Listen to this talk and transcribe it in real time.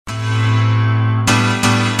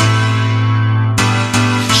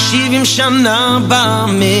20 שנה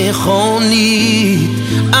במכונית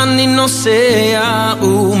אני נוסע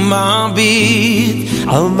ומביט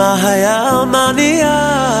על מה היה, על מה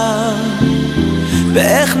נהיה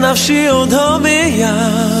ואיך נפשי עוד הומיה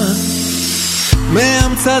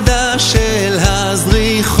מהמצדה של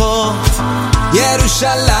הזריחות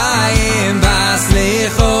ירושלים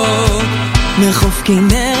בסליחות מחוף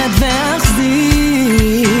כנרת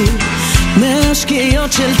ואחזיר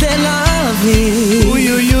מהשקיעות של תל אביב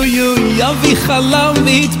אוי אוי אוי אוי אבי חלם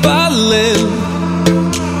והתפלל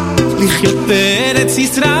לחיות בארץ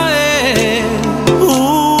ישראל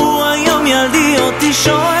היום ילדי אותי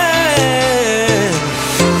שואל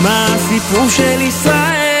מה הסיפור של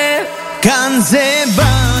ישראל כאן זה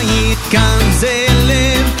בית, כאן זה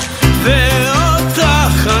לב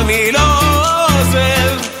ואותך אני לא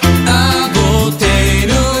עוזב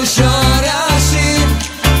אבותינו שורשים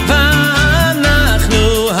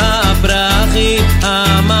ואנחנו הפרחים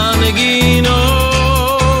המנגינות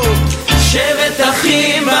שבט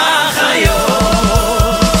אחים בחיות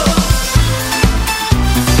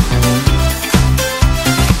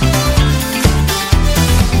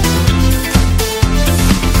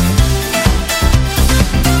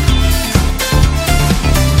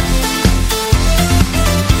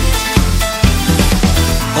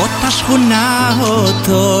שכונה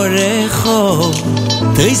אותו רחוב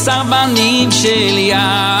תריס הבנים של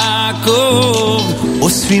יעקב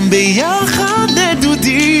אוספים ביחד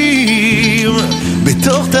נדודים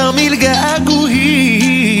בתוך תרמיל געגועים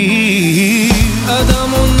אדם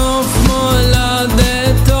הוא נוף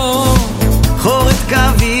מולדתו חורת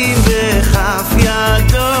קווים בכף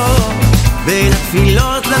ידו בין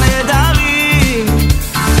התפילות לנדרים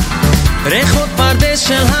ריחות פרדס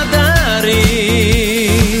של הדרים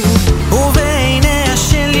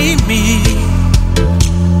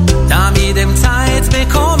תמיד אמצא את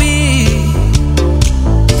מקומי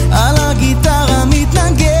על הגיטרה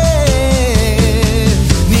מתנגן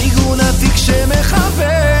ניגון עתיק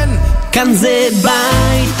שמכוון כאן זה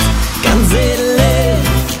בית, כאן זה לב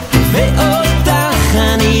ואותך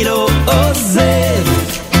אני לא עוזב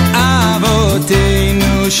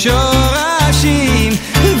אבותינו שורשים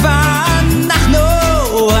ואנחנו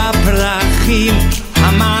הפרחים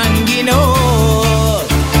המנגינות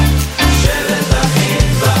שבט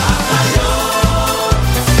אחים בחיות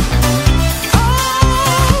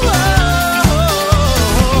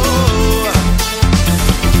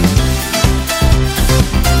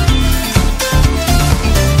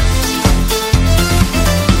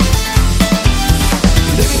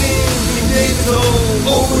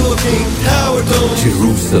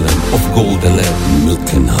Jerusalem of golden land, milk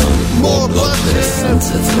and honey, more bloodless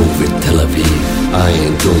sunsets over Tel Aviv. I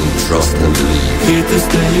ain't gonna trust and believe. Here to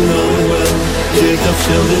stay, you know it well. Jacob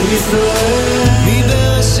Sheldon Israel.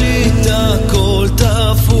 מבראשית הכל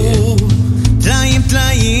תפור, טלאים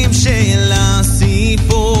טלאים של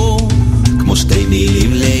הסיפור, כמו שתי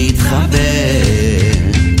מילים להתחבר,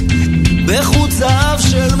 בחוציו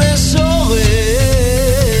של משורר.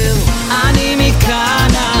 אני מכאן,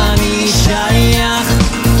 אני שייך,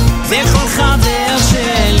 וכל חבר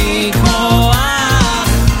שלי כמו אח.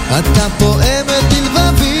 אתה פועמת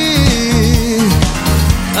בלבבי,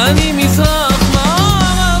 אני מזרח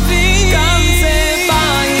מערבי. כאן זה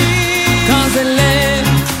בית, כאן זה לב,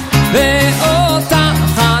 ואותך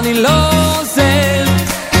אני לא עוזב.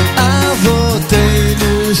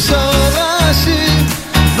 אבותינו שורשים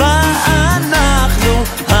ואנחנו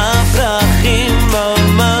הפרחים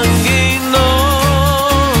במנגינות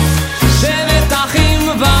שבט אחים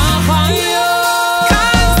בחיות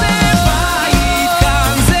כאן זה בית,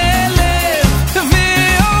 כאן זה לב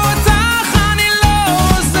ואותך אני לא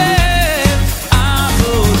עוזב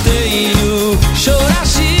אבותינו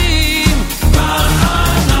שורשים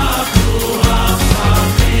ואנחנו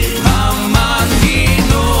הפרחים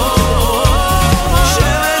המנגינות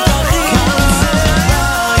שבט אחים כאן זה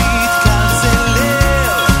בית, כאן זה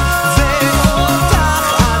לב ואותך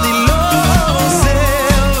אני לא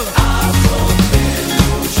עוזב אבותינו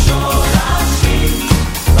שורשים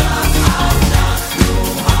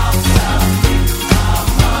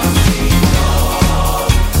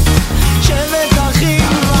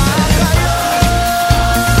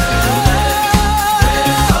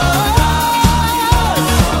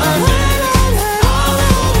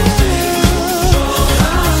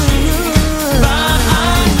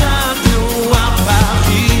ואנחנו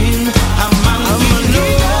הפרחים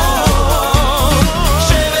המנגינות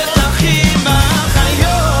שבט אחים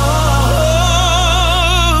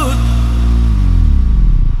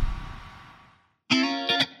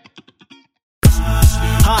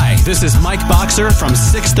Hi, this is Mike Boxer from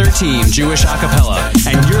 613 Jewish Acapella,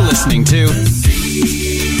 and you're listening to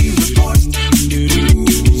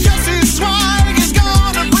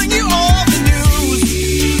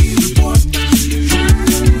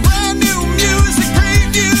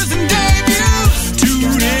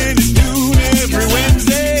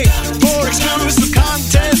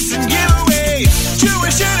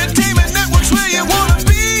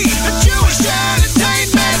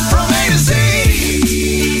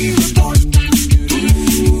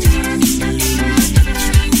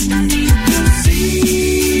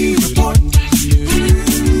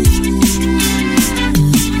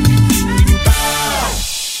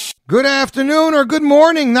afternoon or good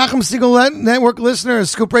morning, Nachum Segal Network listeners,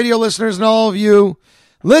 Scoop Radio listeners, and all of you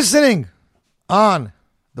listening on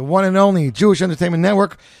the one and only Jewish Entertainment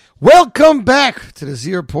Network. Welcome back to the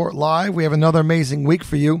Z Report Live. We have another amazing week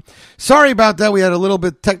for you. Sorry about that. We had a little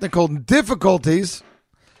bit technical difficulties,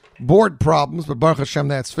 board problems, but Baruch Hashem,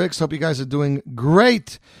 that's fixed. Hope you guys are doing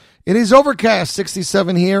great. It is overcast,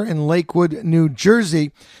 67 here in Lakewood, New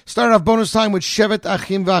Jersey. Starting off bonus time with Shevet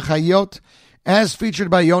Achim V'Achayot, as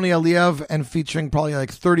featured by Yoni Aliev and featuring probably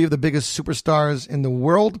like 30 of the biggest superstars in the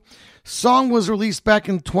world. Song was released back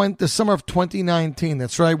in the summer of 2019.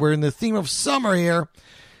 That's right, we're in the theme of summer here.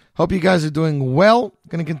 Hope you guys are doing well.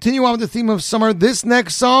 Going to continue on with the theme of summer. This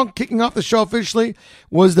next song, kicking off the show officially,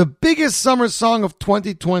 was the biggest summer song of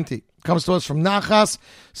 2020. Comes to us from Nachas.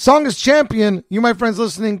 Song is Champion. You, my friends,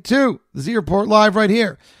 listening to the Z Report Live right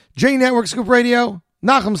here. J Network, Scoop Radio,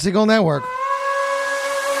 Nachum Segal Network.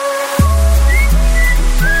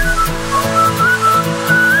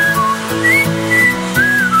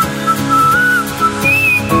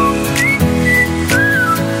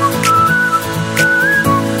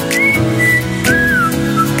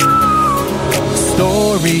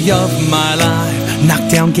 Story of my life.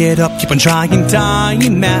 Knock down, get up, keep on trying,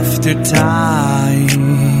 time after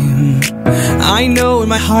time. I know in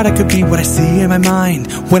my heart I could be what I see in my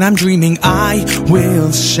mind. When I'm dreaming, I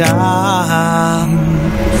will shine.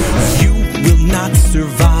 You will not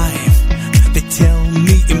survive. They tell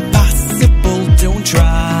me impossible, don't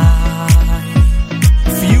try.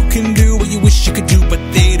 If you can do what you wish you could do, but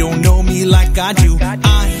they don't know me like I do, I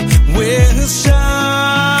will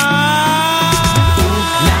shine.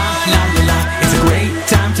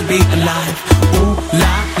 Time to be alive. Ooh,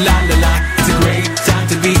 la, la, la, la. It's a great time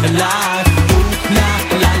to be alive. Ooh, la,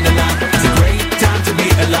 la, la, la. It's a great time to be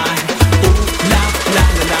alive. Ooh, la, la,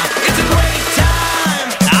 la, la. It's a great time.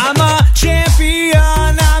 I'm a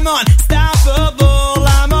champion. I'm unstoppable.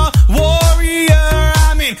 I'm a warrior.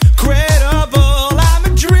 I'm incredible. I'm a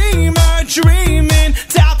dreamer, dreaming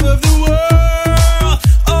top of the world.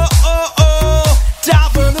 Oh, oh, oh,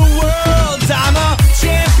 top of the world. I'm a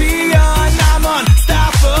champion. I'm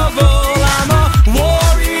unstoppable. I'm a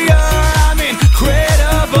warrior. I'm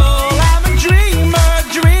incredible. I'm a dreamer,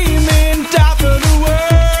 dreaming top of the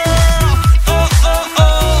world. Oh, oh,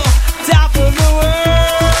 oh, top of the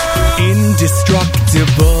world.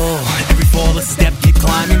 Indestructible. Every fall a step, keep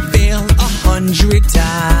climbing, fail 100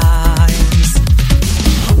 times.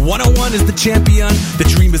 101 is the champion. The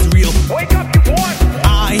dream is real. Wake up, you boy.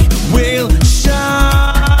 I will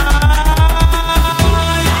shine.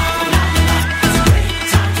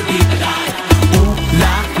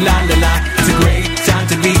 La la la, it's a great time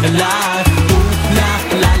to be alive. Ooh, la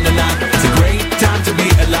la la la, it's a great time to be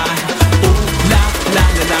alive. Ooh, la la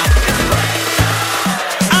la la, it's a great time.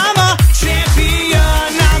 I'm a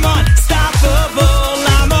champion, I'm unstoppable.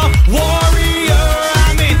 I'm a warrior,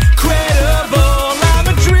 I'm incredible. I'm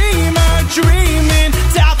a dreamer, dreaming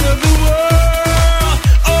top of the world.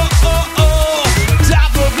 Oh, oh, oh,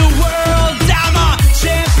 top of the world. I'm a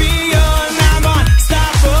champion, I'm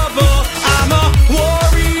unstoppable. I'm a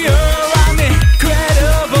warrior. I'm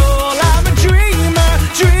incredible. I'm a dreamer,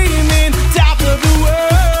 dreaming top of the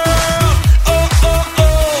world. Oh, oh,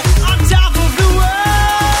 oh, on top of the world.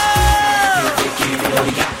 Gotta give it what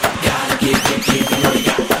you got. Gotta give it what you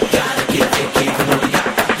got. Gotta give it what you got.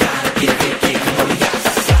 Gotta give it what you got.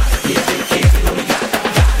 Gotta give it what you got.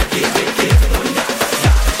 Gotta give it what you got.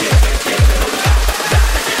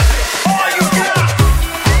 All you got.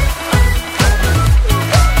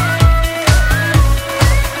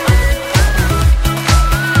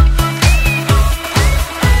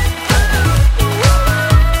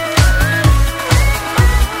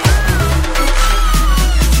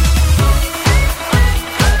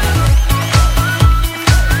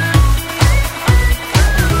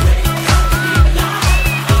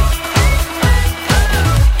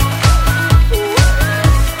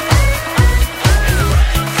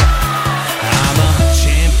 I'm a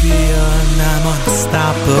champion, I'm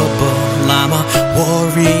unstoppable. I'm a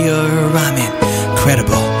warrior, I'm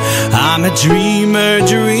incredible. I'm a dreamer,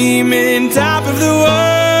 dreaming top of the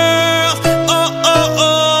world. Oh, oh,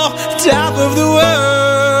 oh, top of the world.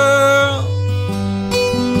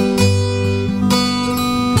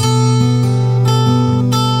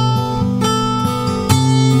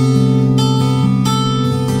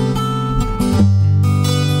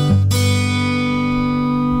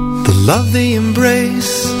 The love, the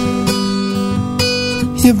embrace,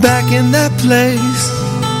 you're back in that place.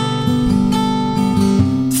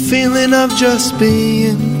 The feeling of just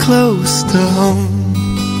being close to home.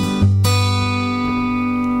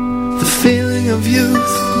 The feeling of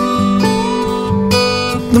youth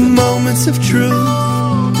the moments of truth,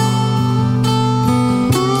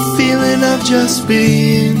 the feeling of just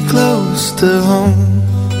being close to home.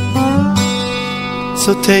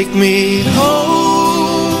 So take me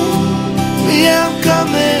home, yeah, I'm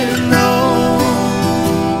coming home.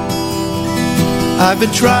 I've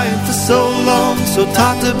been trying for so long, so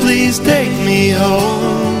Tata, please take me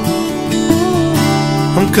home.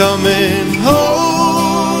 I'm coming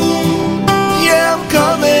home, yeah, I'm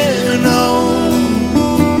coming home.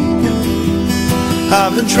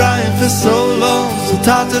 I've been trying for so long, so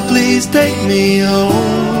Tata, please take me home.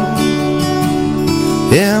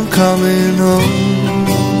 Yeah, I'm coming home.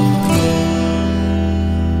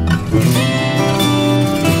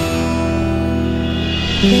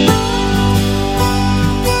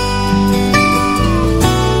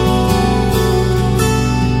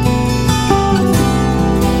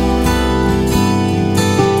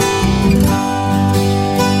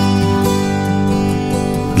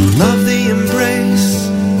 Love the embrace,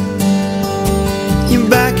 you're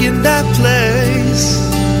back in that place.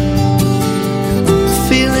 The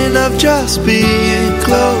feeling of just being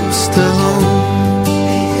close to home.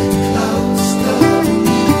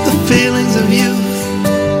 The feelings of youth,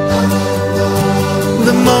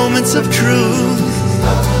 the moments of truth,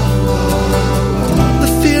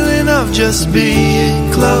 the feeling of just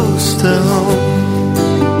being close to home.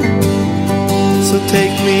 So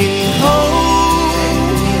take me home.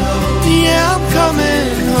 Yeah, I'm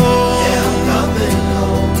coming home.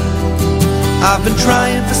 I've been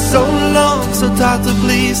trying for so long, so Tata,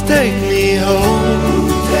 please take me home.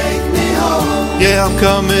 Yeah, I'm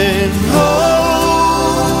coming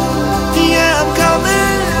home. Yeah, I'm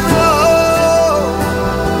coming home.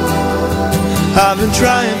 I've been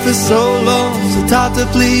trying for so long, so Tata,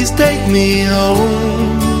 please take me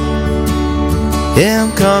home. Yeah,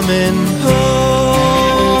 I'm coming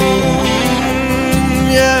home.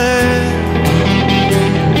 Yeah.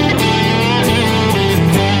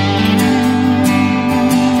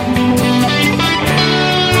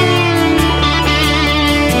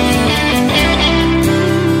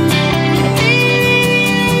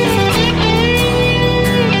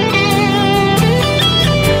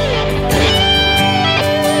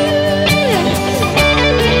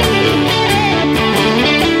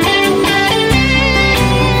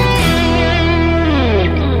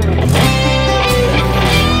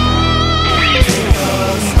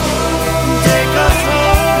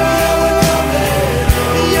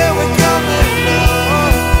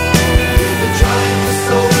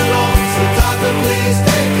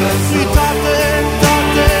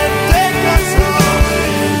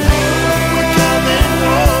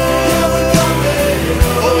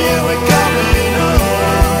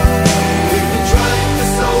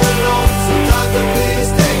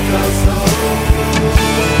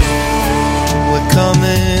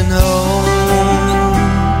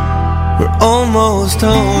 Almost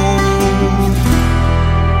home.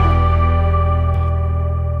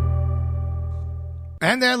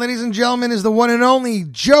 And there, ladies and gentlemen, is the one and only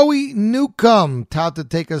Joey Newcomb. Tout to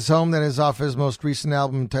Take Us Home. That is off his most recent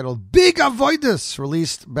album titled Big Avoidus,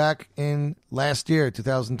 released back in last year,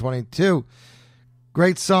 2022.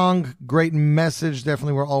 Great song, great message.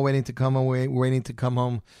 Definitely, we're all waiting to come away, waiting to come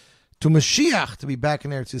home to Mashiach, to be back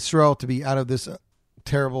in Eretz Yisrael, to be out of this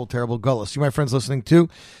terrible, terrible gullus. You, my friends, listening to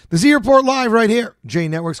the Z Report live right here, J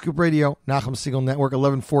Network, Scoop Radio, Nachum Segal Network,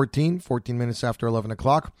 11:14, 14 minutes after 11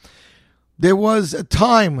 o'clock. There was a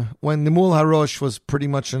time when Nimul Harosh was pretty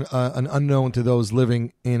much an unknown to those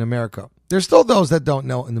living in America. There's still those that don't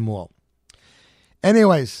know Nimul.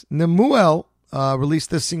 Anyways, Nimuel released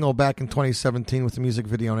this single back in 2017 with a music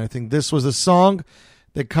video, and I think this was a song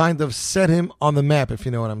that kind of set him on the map, if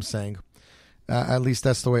you know what I'm saying. At least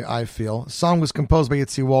that's the way I feel. The song was composed by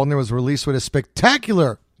Yitzi Waldner, was released with a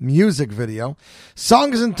spectacular music video.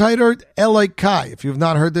 Song is entitled Elokai. If you've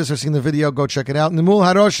not heard this or seen the video, go check it out. Nimul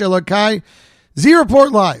Harosh Elokai, Z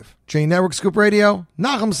Report Live, J Network, Scoop Radio,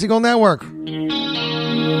 Nachum Segal Network.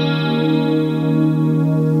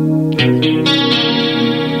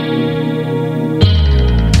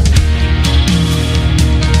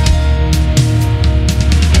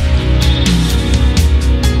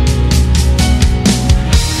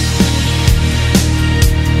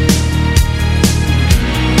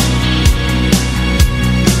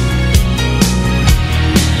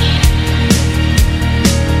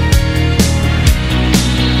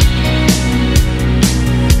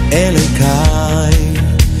 Elokai,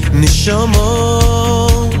 Nishomo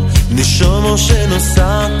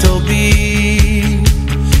שנוסעת בי,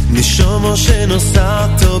 Nishomo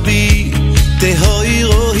שנוסעת בי, תהוי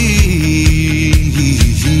רואי.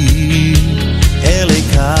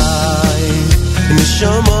 Elokai,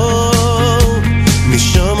 Nishomo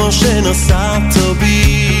שנוסעת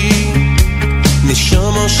בי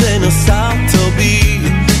נשומו שנוסעת בי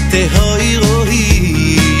תהוי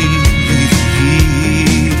רואי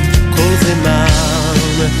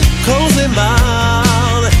כל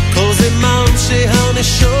זמן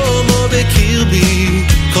שהנשומו בקרבי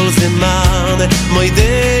כל זמן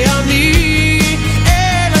מוידי אני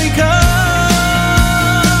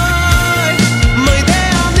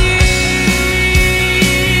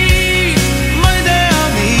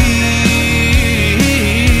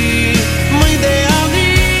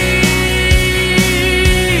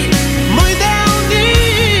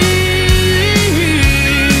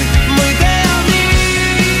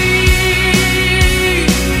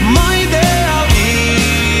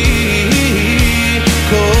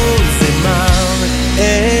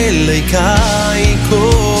kai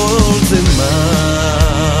kol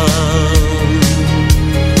zeman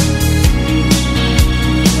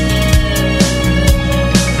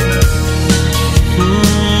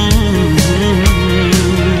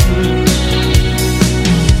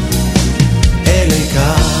elei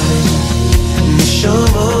kai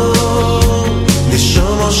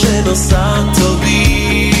nishomo shenosato bi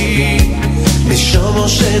nishomo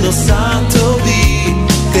shenosato bi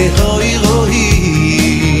tehoi rohi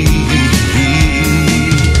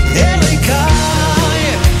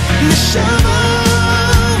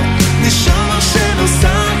נשמה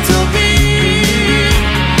שנוסעת בי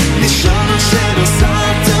נשמה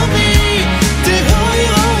שנוסעת בי תהוי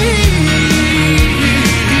רואי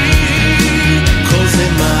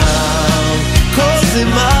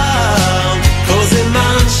כל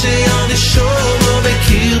זמן שהנשמה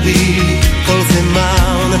בקרבי כל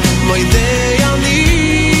זמן מוידי אני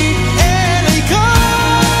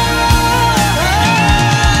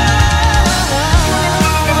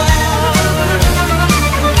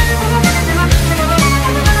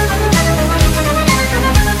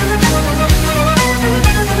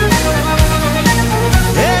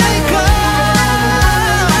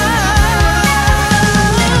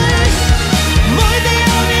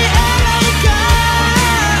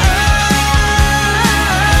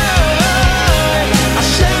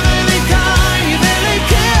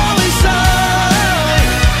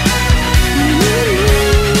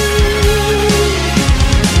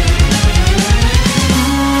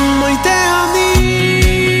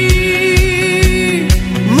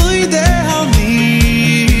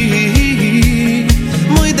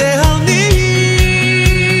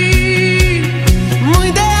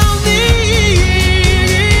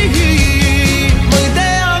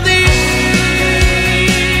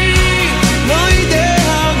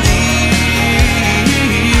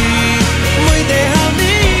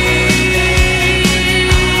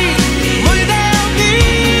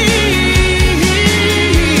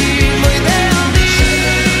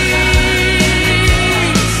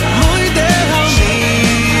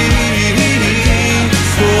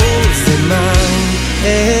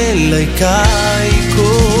kai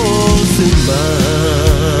kol zeman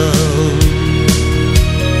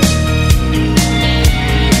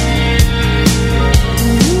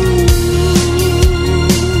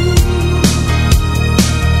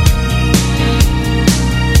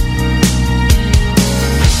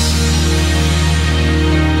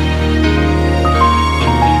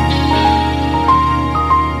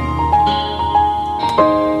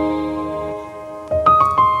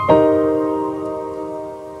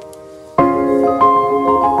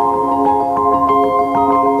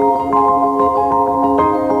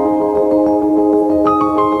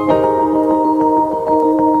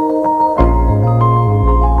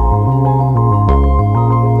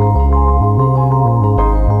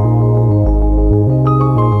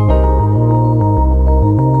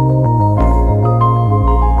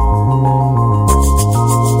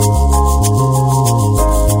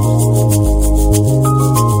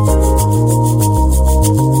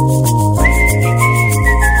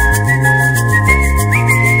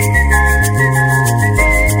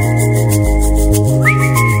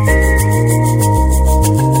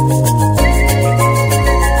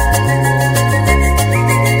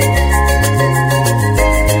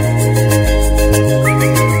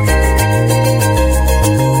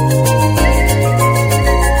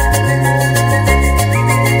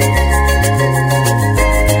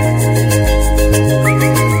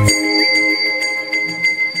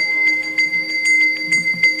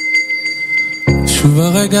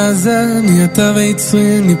ברגע הזה נהייתה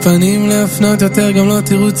ויצרין לי פנים להפנות יותר גם לא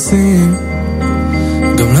תירוצים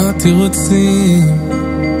גם לא תירוצים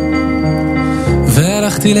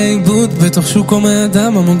והלכתי לאיבוד בתוך שוק עומד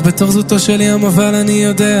אדם עמוק בתוך זאתו של ים אבל אני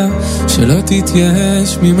יודע שלא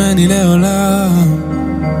תתייאש ממני לעולם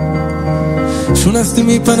שונסתי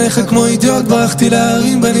מפניך כמו אידיוט, ברחתי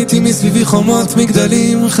להרים, בניתי מסביבי חומות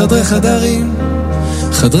מגדלים, חדרי חדרים,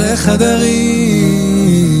 חדרי חדרים.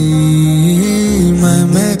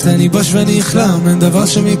 האמת אני בוש ונכלם, אין דבר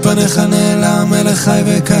שמפניך נעלם, מלך חי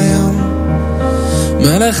וקיים,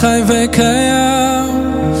 מלך חי וקיים.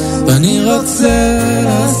 ואני רוצה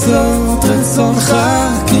לעשות רצונך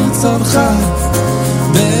כרצונך,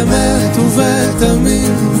 באמת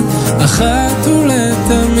ובתמיד, אחת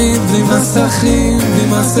ולתמיד, בלי מסכים, בלי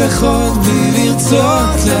מסכות, בלי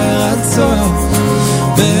לרצות לרצות,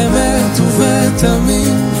 באמת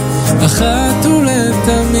ובתמיד, אחת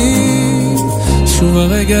ולתמיד. שוב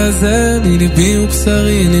הרגע הזה, אני ליבי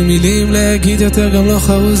ובשרי, אין לי מילים להגיד יותר, גם לא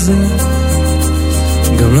חרוזים,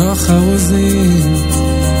 גם לא חרוזים.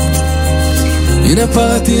 הנה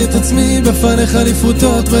פרעתי את עצמי בפניך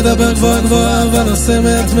לפרוטות, מדבר גבוה גבוה אבל עושה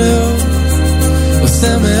מעט מאוד,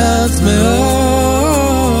 עושה מעט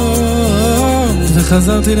מאוד.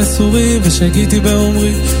 וחזרתי לסורי ושגיתי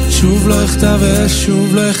באומרי, שוב לא אכתב אש,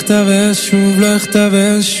 שוב לא אכתב אש, שוב לא אכתב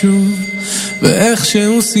אש, שוב.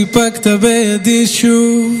 ואיכשהו סיפקת בידי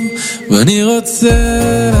שוב, ואני רוצה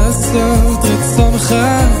לעשות רצונך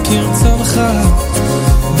כרצונך,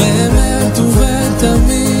 באמת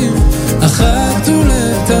ובתמיד, אחת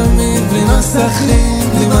ולתמיד, בלי מסכים,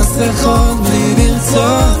 בלי מסכות, בלי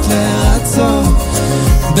לרצות לרצות,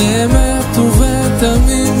 באמת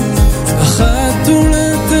ובתמיד, אחת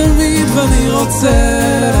ולתמיד. ואני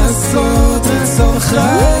רוצה לעשות רצונך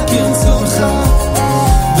כרצונך,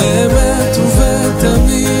 באמת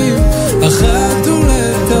ובתמיד, אחת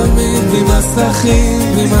ולתמיד, בלי מסכים,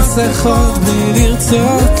 בלי מסכות, בלי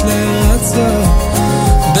לרצות לרצות,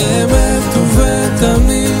 באמת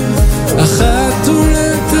ובתמיד, אחת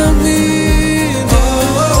ולתמיד.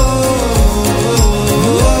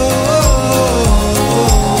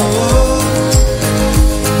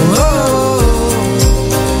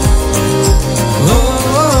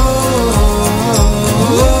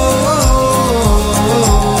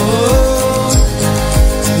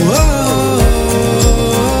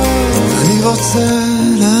 אני רוצה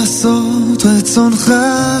לעשות רצונך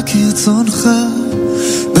כרצונך,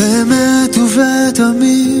 באמת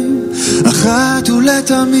ובתמיד, אחת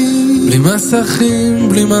ולתמיד, בלי מסכים,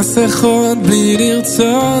 בלי מסכות, בלי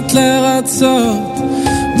לרצות לרצות,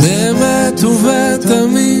 באמת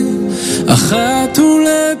ובתמיד, אחת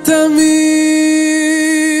ולתמיד.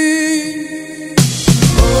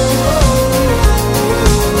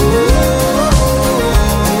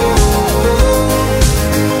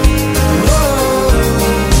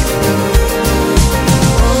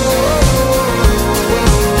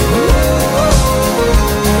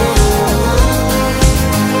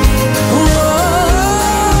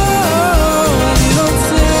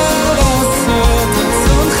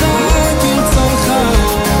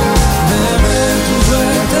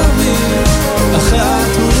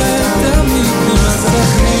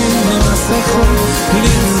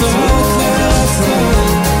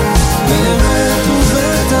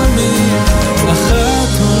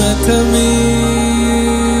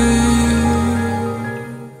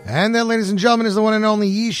 And that, ladies and gentlemen, is the one and only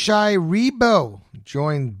Yishai Rebo,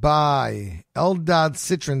 joined by Eldad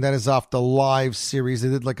Citron. That is off the live series. They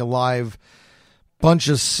did like a live bunch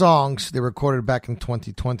of songs they recorded back in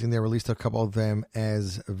 2020, and they released a couple of them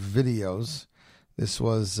as videos. This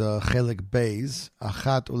was Chelik Beis,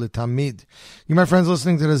 Achat Uletamid. You, my friends,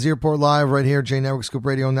 listening to the Zierport Live right here, J Network, Scoop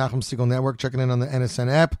Radio, Nachum Siegel Network, checking in on the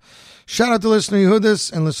NSN app. Shout out to listener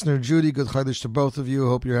Yehudis and listener Judy. Good Chodesh to both of you.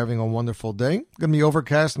 Hope you're having a wonderful day. Going to be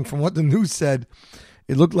overcast, and from what the news said,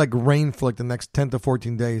 it looked like rain for like the next 10 to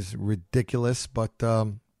 14 days. Ridiculous, but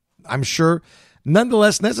I'm sure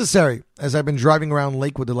nonetheless necessary, as I've been driving around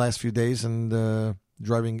Lakewood the last few days and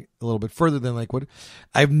driving a little bit further than Lakewood.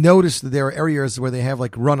 I've noticed that there are areas where they have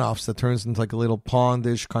like runoffs that turns into like a little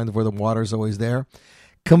pondish, kind of where the water's always there.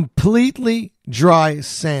 Completely dry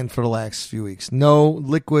sand for the last few weeks. No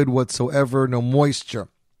liquid whatsoever, no moisture.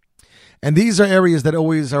 And these are areas that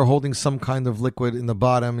always are holding some kind of liquid in the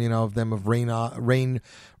bottom, you know, of them, of rain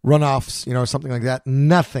runoffs, you know, something like that.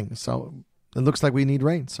 Nothing. So it looks like we need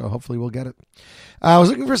rain, so hopefully we'll get it. I was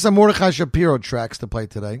looking for some Mordechai Shapiro tracks to play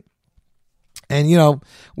today. And, you know,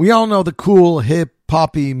 we all know the cool, hip,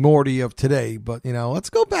 poppy Morty of today, but, you know, let's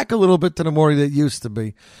go back a little bit to the Morty that used to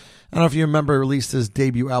be. I don't know if you remember, he released his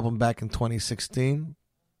debut album back in 2016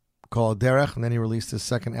 called Derech, and then he released his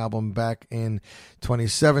second album back in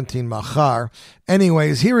 2017, Machar.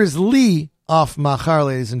 Anyways, here is Lee off Machar,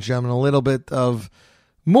 ladies and gentlemen, a little bit of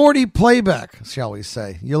Morty playback, shall we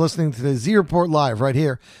say. You're listening to the Z Report Live right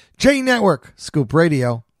here, J Network, Scoop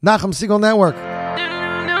Radio, Nachum Siegel Network.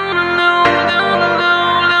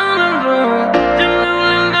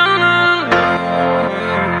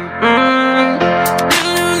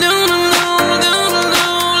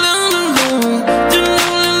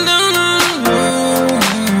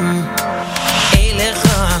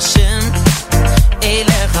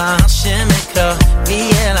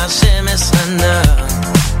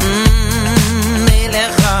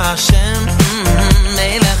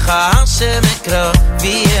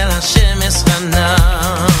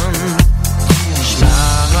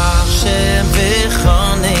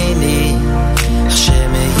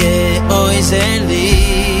 zeli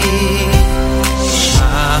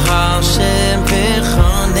Hashem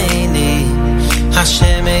bechoneni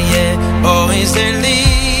Hashem ye oy zeli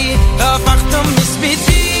Avachtam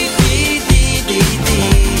misbiti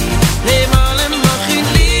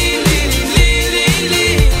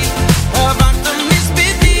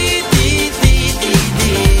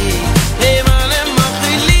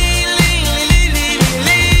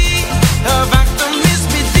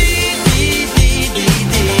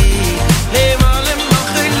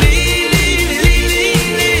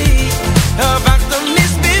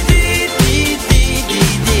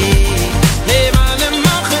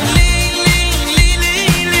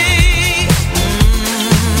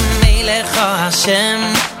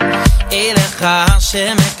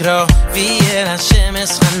Hashem ekro v'yel Hashem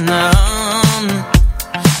eschanan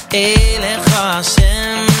Elecha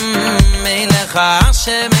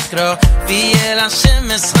Hashem ekro v'yel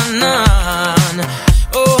Hashem eschanan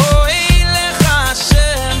Oh Elecha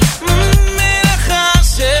Hashem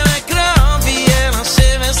ekro v'yel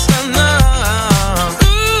Hashem eschanan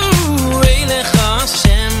Elecha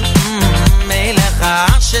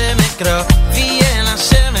Hashem ekro v'yel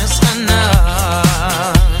Hashem eschanan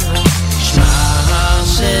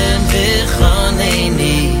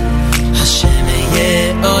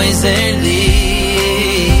Oy zeli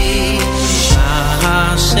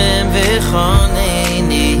Hashem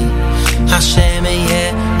v'choneni Hashem ye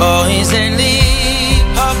oy zeli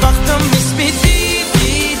Avachtam misbiti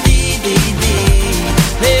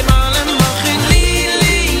Lemalem machili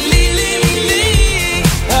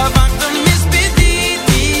Avachtam misbiti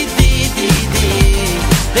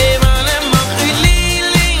Lemalem machili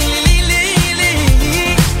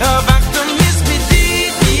Avachtam misbiti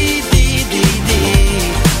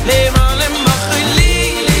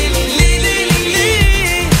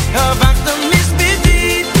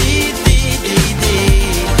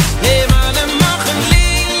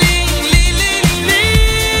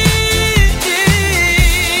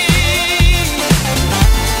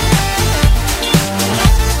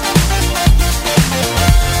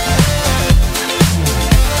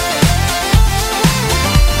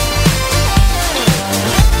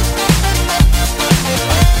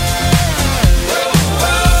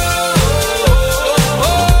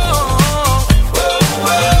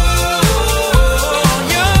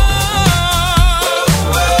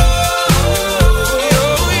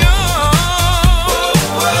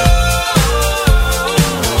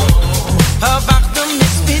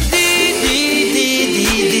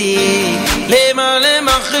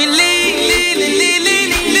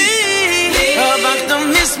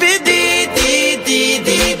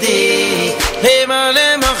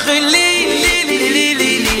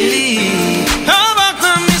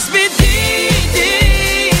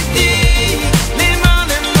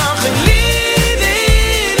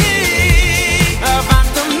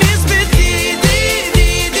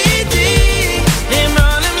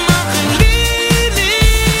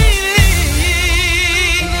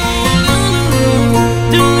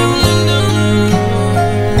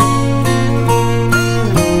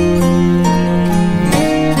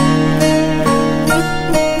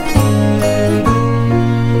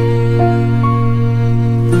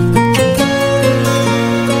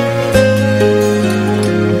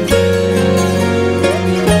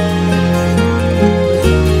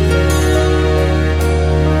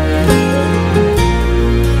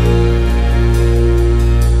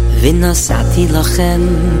ונשאתי לכם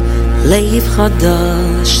לב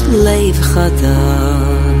חדש, לב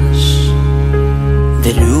חדש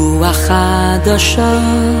ורוח חדשה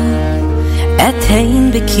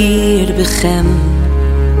אתן בקרבכם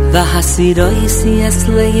והסירויסי אס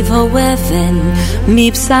לב האבן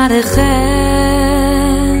מבשרכם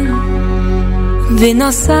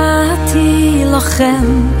ונשאתי לכם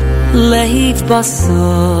לב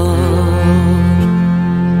בשר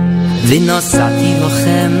ונשאתי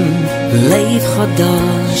לכם לב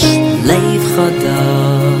חדש, לב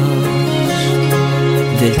חדש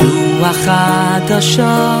ורוח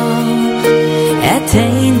חדשה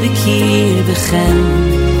אתן בקרבכם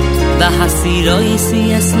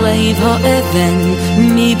והסירויסי אס לב האבן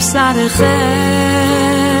מבשרכם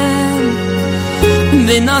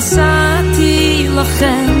ונשאתי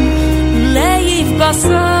לכם לב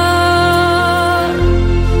בשר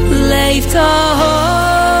לב טהור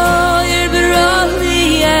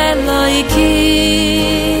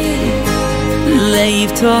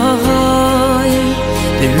Leif toy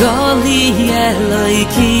beroli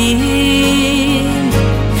elokim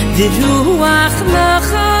the ruach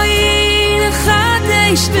nachayin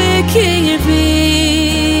chadesh bekirbi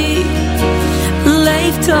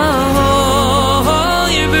Leif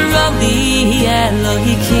toy beroli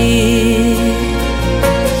elokim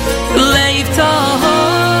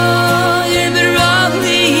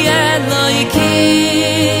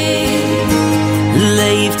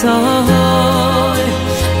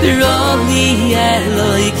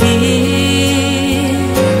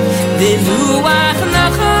Ruach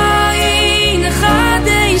nachayin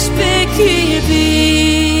chadesh bekirbi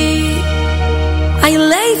I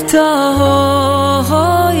leif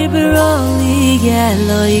tohoi beroli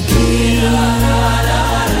Elokim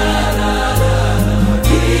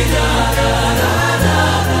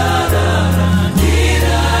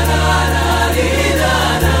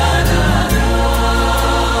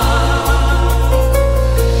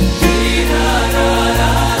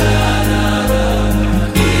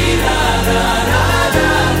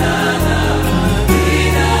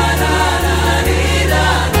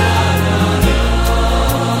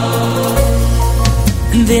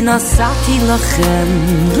ונשאתי לכם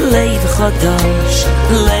לב חדש,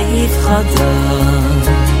 לב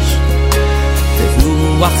חדש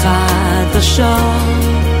ורוח חדשה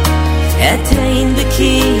אתן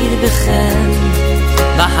בקרבכם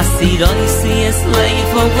והסירויסי אס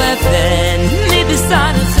לב ואבן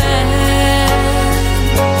מבשרכם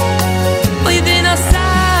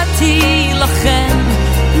ונשאתי לכם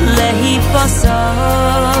לב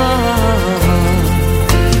חדש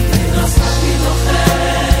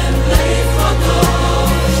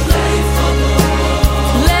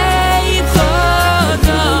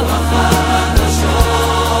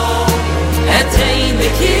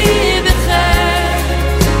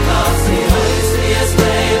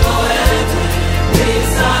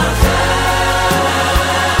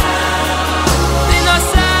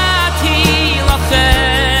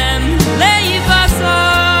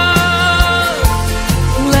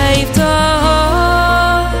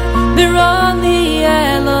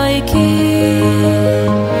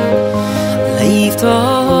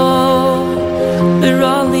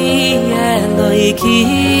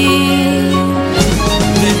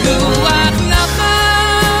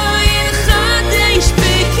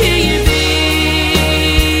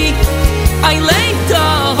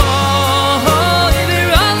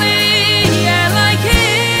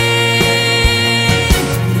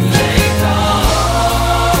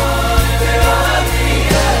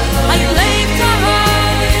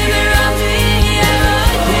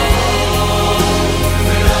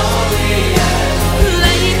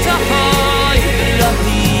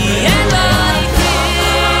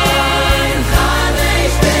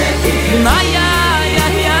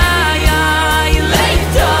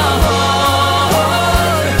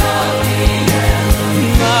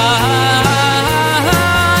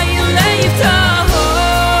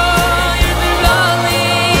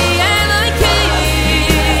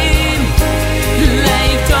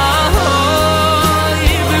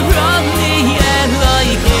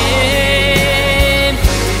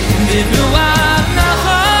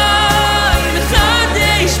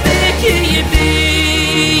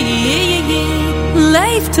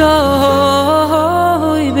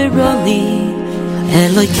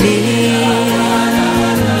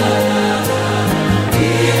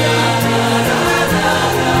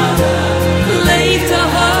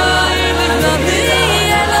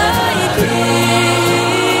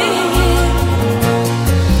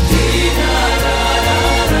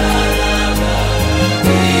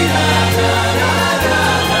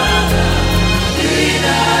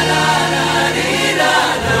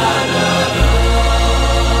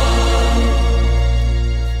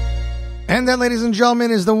Ladies and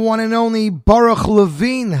gentlemen, is the one and only Baruch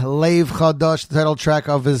Levine, Lev Chadash, the title track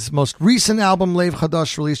of his most recent album, Lev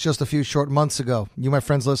Chadash, released just a few short months ago. You, my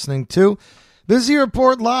friends, listening to the Z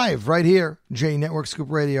Report live right here, J Network,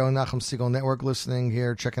 Scoop Radio, and Nachum Segal Network, listening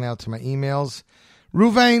here, checking out to my emails.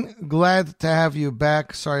 Ruvain, glad to have you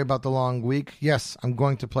back. Sorry about the long week. Yes, I'm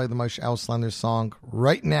going to play the Moshe Auslander song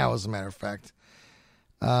right now, as a matter of fact.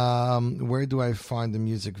 Where do I find the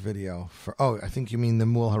music video for? Oh, I think you mean the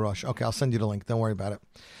Mul Harosh. Okay, I'll send you the link. Don't worry about it.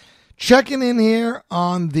 Checking in here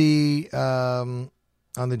on the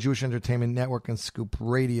Jewish Entertainment Network and Scoop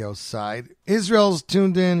Radio side. Israel's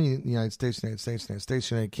tuned in. United States,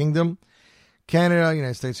 United Kingdom, Canada,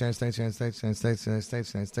 United States, United States, United States, United States, United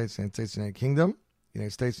States, United States, United States, United Kingdom,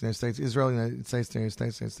 United States, Israel, United States,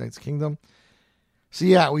 United States, Kingdom. So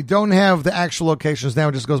yeah, we don't have the actual locations now.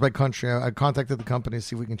 It just goes by country. I contacted the company to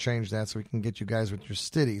see if we can change that so we can get you guys with your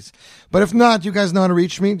cities. But if not, you guys know how to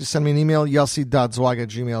reach me. Just send me an email,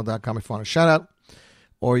 yossi.zweig@gmail.com if you want a shout out.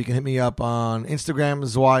 Or you can hit me up on Instagram,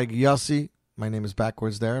 Zweig Yossi. My name is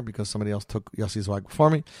backwards there because somebody else took Yossi Zweig before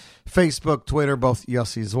me. Facebook, Twitter, both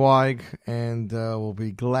Yossi Zweig. And we'll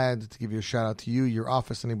be glad to give you a shout out to you, your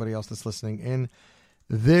office, anybody else that's listening in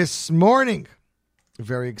this morning.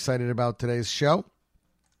 Very excited about today's show.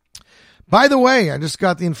 By the way, I just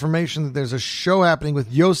got the information that there's a show happening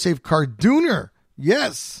with Yosef Karduner.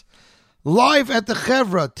 Yes. Live at the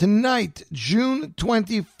Chevra tonight, June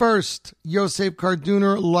 21st. Yosef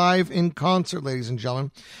Karduner live in concert, ladies and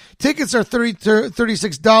gentlemen. Tickets are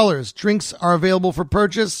 $36. Drinks are available for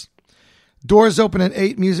purchase. Doors open at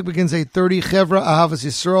 8. Music begins at 8:30. Chevra Ahavas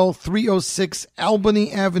Yisrael, 306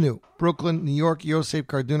 Albany Avenue, Brooklyn, New York. Yosef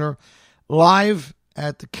Karduner live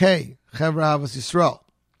at the K, Chevra Ahavas Yisrael.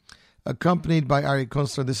 Accompanied by Ari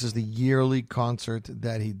Kunstler. This is the yearly concert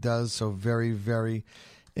that he does, so very, very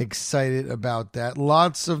excited about that.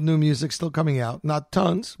 Lots of new music still coming out. Not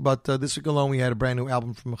tons, but this week alone we had a brand new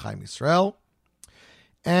album from Chaim Yisrael.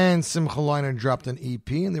 And Simcha Leiner dropped an EP,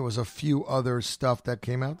 and there was a few other stuff that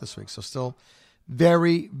came out this week. So still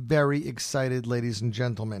very, very excited, ladies and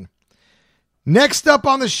gentlemen. Next up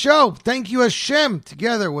on the show, Thank You Hashem,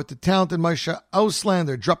 together with the talented Moshe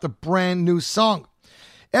Auslander, dropped a brand new song.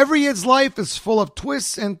 Every Yid's life is full of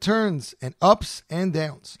twists and turns and ups and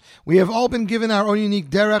downs. We have all been given our own unique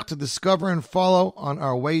derech to discover and follow on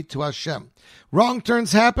our way to Hashem. Wrong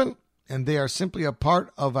turns happen, and they are simply a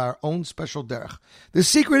part of our own special derech. The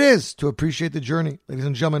secret is to appreciate the journey. Ladies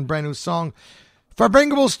and gentlemen, brand new song.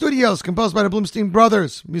 Farbengable Studios, composed by the Blumstein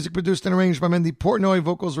Brothers. Music produced and arranged by Mendy Portnoy.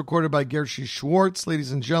 Vocals recorded by Gershi Schwartz.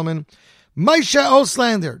 Ladies and gentlemen, Moshe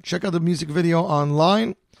Auslander. Check out the music video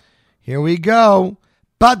online. Here we go.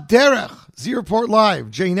 Baderech, Z Report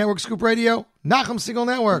Live, J Network, Scoop Radio, Nachum Segal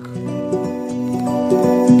Network.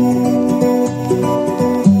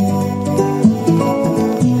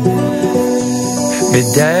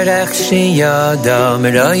 B'derech sheyadam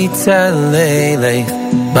roitza leilech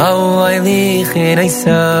ma'u eilich in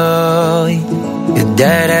eisoi.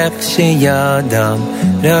 B'derech sheyadam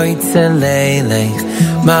roitza leilech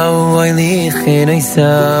ma'u eilich in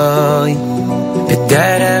eisoi.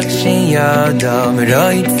 B'derech sheyadam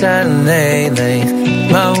roitza leilech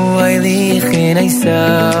ma'u eilich in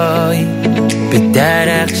eisoi.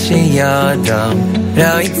 B'derech sheyadam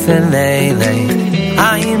roitza leilech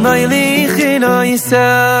I'm eilich in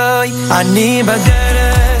eisoi. Ani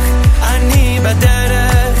baderech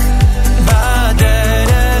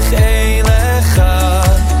baderech eilecha.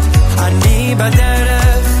 Ani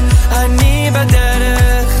baderech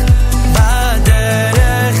baderech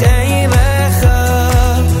eilecha.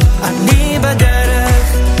 Ani baderech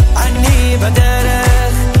baderech eilecha. Ani baderech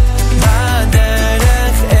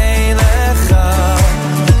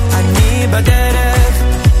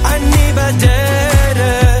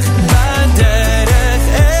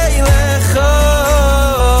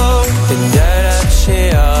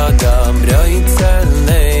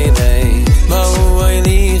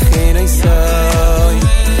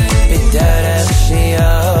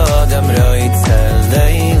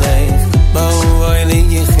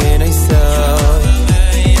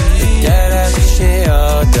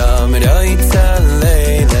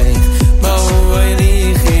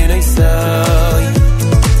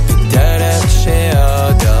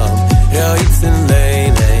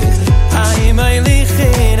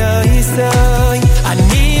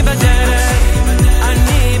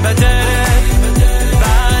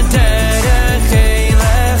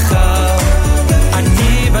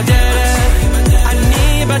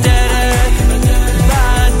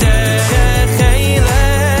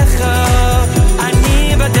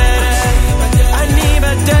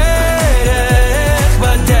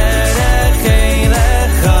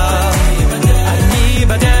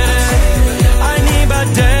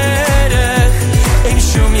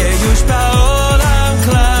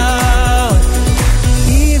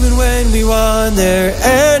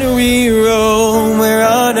and we roam. We're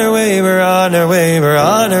on our way, we're on our way, we're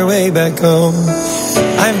on our way back home.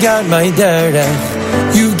 I've got my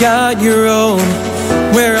derech, you got your own.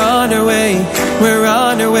 We're on our way, we're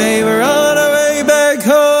on our way, we're on our way back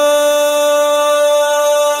home.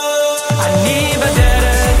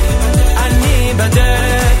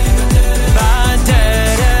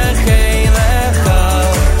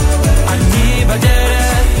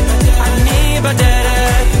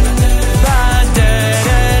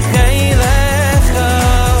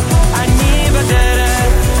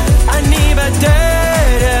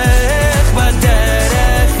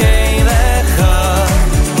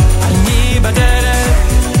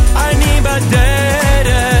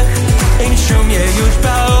 Baderech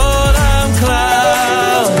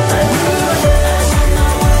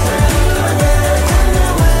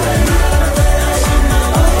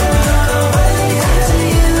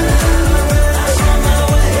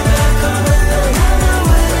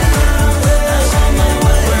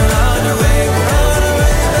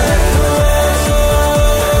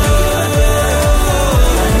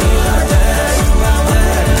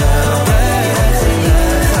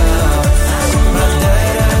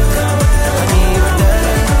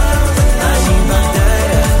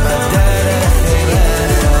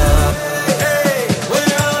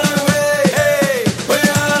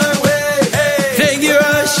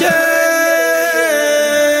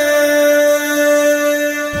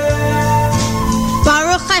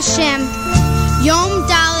Hashem. Yom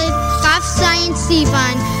Dalet Chaf Zayin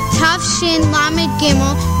Sivan Tav Shin Lamed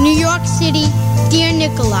Gimel, New York City. Dear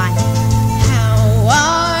Nikolai. How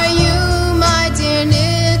are you, my dear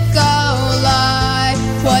Nikolai?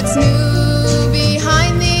 What's new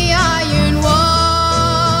behind the iron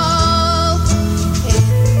wall?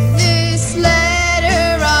 In this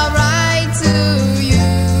letter I'll write to you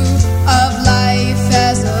of life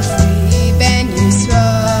as a free Ben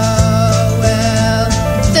Yisrael. Well,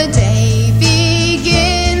 the day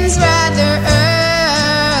begins rather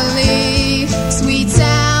early. Sweet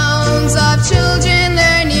sounds of children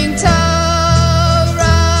learning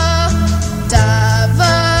Torah,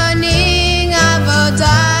 davening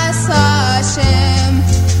avodas Hashem.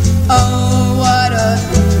 Oh, what a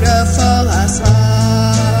beautiful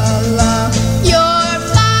Hashala. Your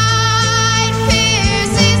flight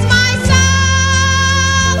pierces my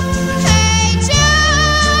soul. Hey,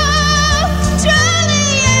 Jew, truly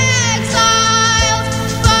exiled,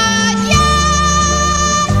 but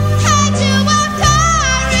yet, hey, Jew of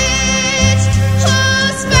courage,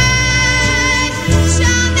 whose faith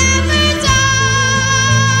shall never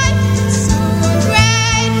die. Soon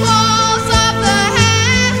great walls of the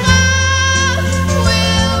heaven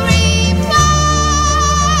will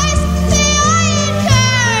replace the iron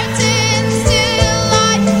curtains. Still I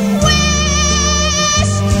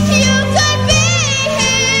wish you could be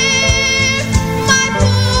here, my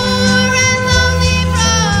poor and lonely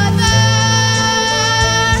brother.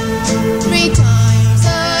 3 times a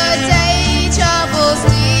day troubles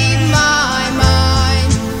leave my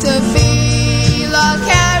mind. Tefillah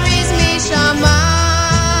carries me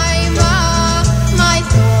Shamaima. My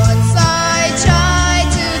thoughts I try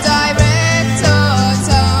to direct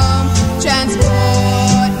Totam,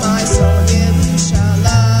 transport my soul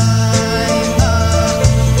Yerushalayim.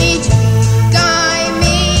 Each week I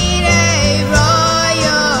meet a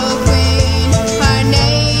royal queen. Her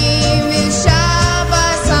name is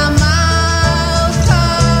Shabbos Hamalka.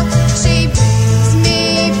 She brings me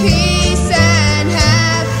peace and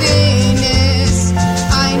happiness.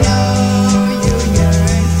 I know you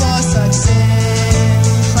yearn for such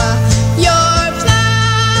simcha. Your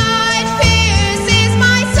flight pierces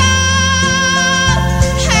my soul.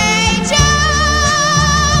 Hey,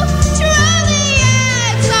 Joe, truly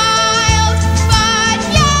exiled, but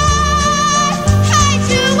yet, hey,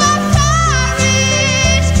 Jew of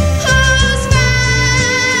courage, whose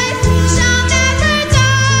faith shall never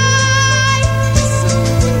die.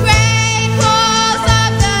 Soon great walls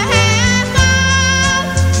of the heaven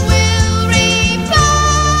will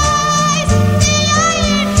replace the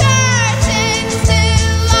iron curtains.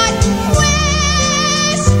 Still I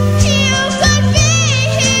wish you could be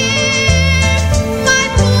here, my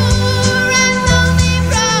poor and lonely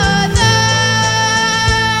brother.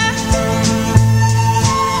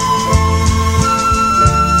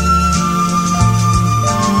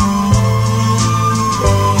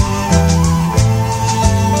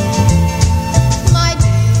 My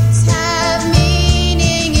days have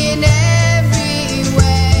meaning in every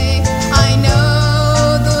way. I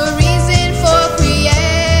know the reason for creation.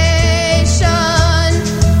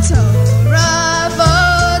 Torah,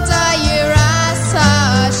 Avodah, Yiras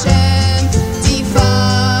Hashem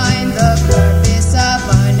define the purpose of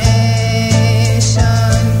our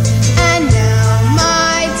nation. And now,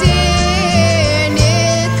 my dear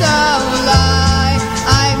Nikolai, I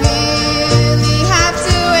really have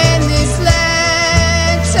to end this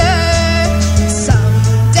letter.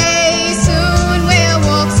 Someday soon we'll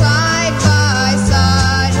walk side by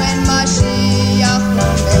side when Mashiach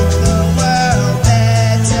will make the world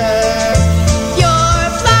better. Your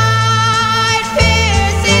flight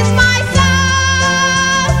pierces my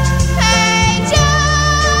soul. Hey,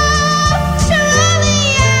 Joe, truly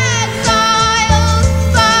exiled,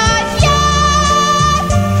 but yet,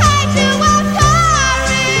 hey, Jew of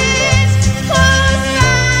courage, whose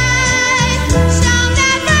faith shall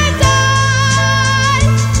never die.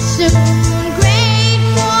 Soon great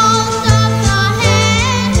walls of the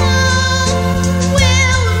heaven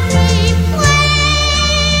will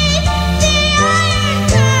replace the iron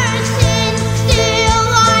curtains. Still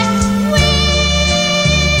I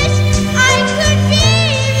wish I could be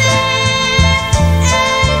there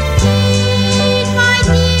and meet my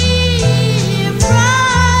dear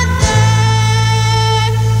brother.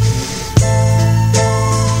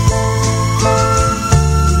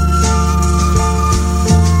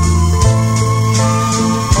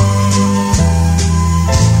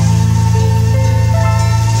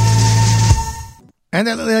 And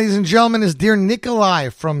that, ladies and gentlemen, is Dear Nikolai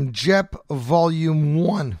from JEP Volume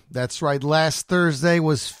 1. That's right. Last Thursday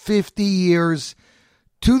was 50 years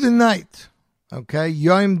to the night Okay,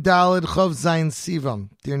 Yom Daled Chov Zayin Sivam,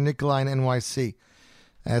 Dear Nikolai in NYC.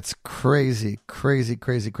 That's crazy, crazy,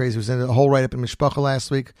 crazy, crazy. We was in a whole write-up in Mishpacha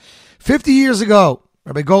last week. 50 years ago,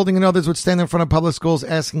 Rabbi Golding and others would stand in front of public schools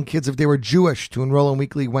asking kids if they were Jewish to enroll in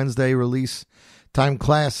weekly Wednesday release time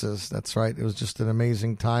classes. That's right. It was just an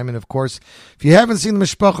amazing time. And, of course, if you haven't seen the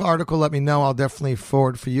Mishpacha article, let me know. I'll definitely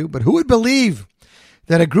forward for you. But who would believe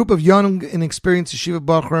that a group of young and experienced yeshiva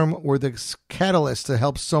bachurim were the catalyst to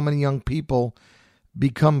help so many young people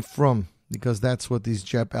become frum? Because that's what these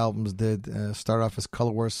Jep albums did. Start off as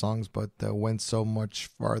color war songs, but went so much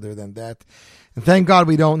farther than that. And thank God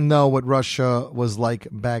we don't know what Russia was like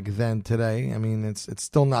back then today. I mean, it's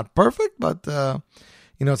still not perfect, but,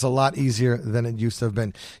 it's a lot easier than it used to have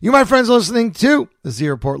been. You, my friends, are listening to the Z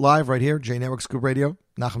Report Live right here, J Network, Scoop Radio,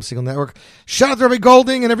 Nachum Siegel Network. Shout out to Rabbi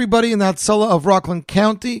Golding and everybody in the Hatzalah of Rockland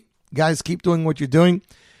County. Guys, keep doing what you're doing.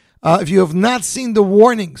 If you have not seen the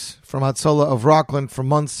warnings from Hatzalah of Rockland, from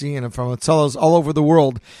Muncie, and from Hatzalahs all over the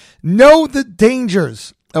world, know the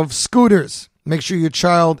dangers of scooters. Make sure your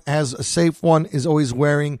child has a safe one, is always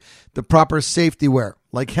wearing the proper safety wear,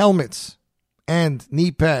 like helmets and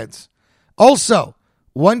knee pads. Also,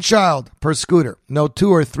 one child per scooter, no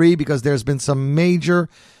 2 or 3, because there's been some major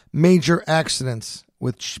accidents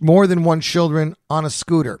with more than one children on a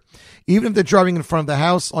scooter. Even if they're driving in front of the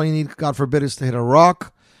house, all you need, God forbid, is to hit a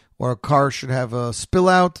rock, or a car should have a spill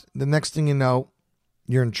out. The next thing you know,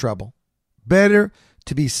 you're in trouble. Better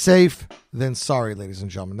to be safe than sorry, ladies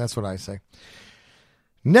and gentlemen. That's what I say.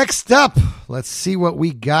 Next up, let's see what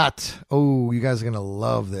we got. Oh, you guys are going to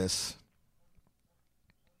love this.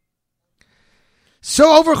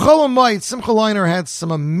 So over Chol Hamoed, Simcha Leiner had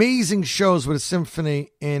some amazing shows with a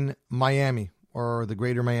symphony in Miami, or the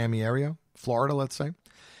greater Miami area, Florida, let's say.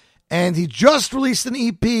 And he just released an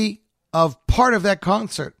EP of part of that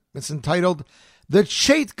concert. It's entitled The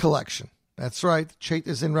Chait Collection. That's right. Chait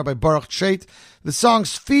is in Rabbi Baruch Chait. The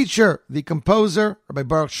songs feature the composer, Rabbi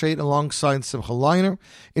Baruch Chait, alongside Simcha Leiner.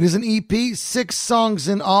 It is an EP, 6 songs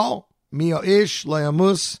in all. Mio Ish,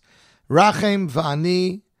 Loyamus, Rachem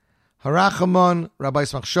Va'ani, Harachamon, Rabbi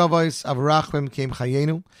Smachshavos, Av Harachmim, Kem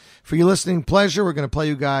Chayenu. For your listening pleasure, we're going to play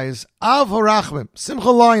you guys Av Harachmim, Simcha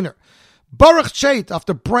Leiner, Baruch Chait, off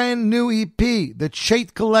the brand new EP, The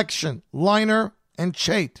Chait Collection, Leiner and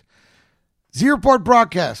Chait. Z Report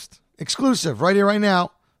broadcast, exclusive, right here, right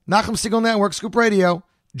now. Nachum Siegel Network, Scoop Radio,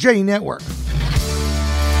 J Network.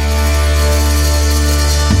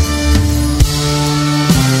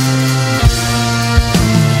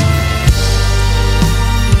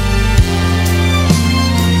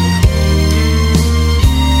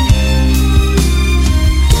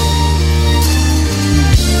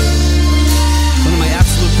 One of my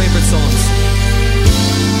absolute favorite songs.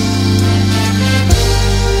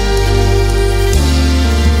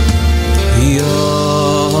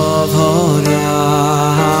 Yov Horachamim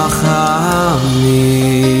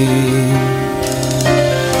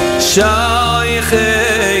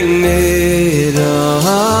Shoychei Nirachmim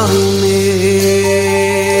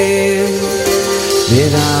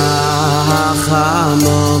V'rachamov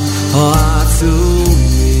Ha'atzumim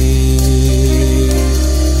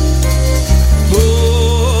Hu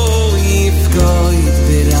yifkoit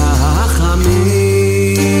v'rachamim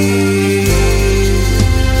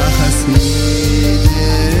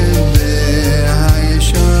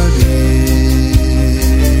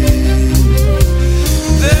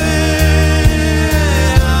There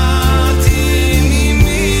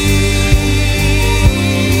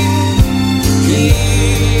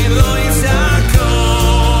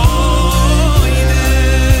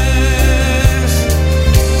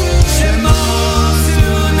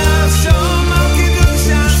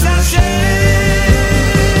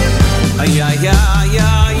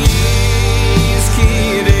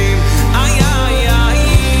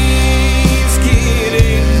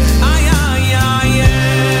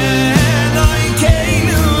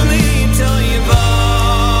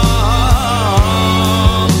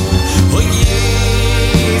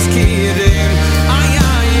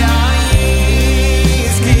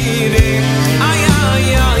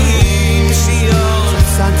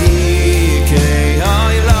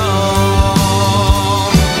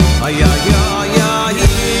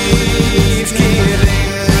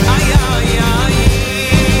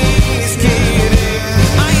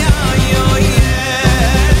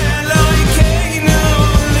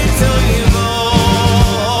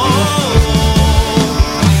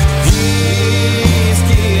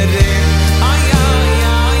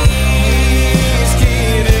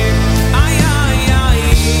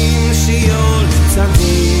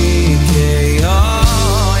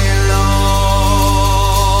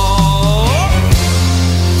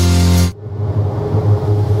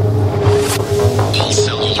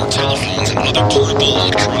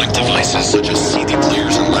such as CD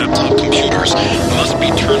players and laptop computers, must be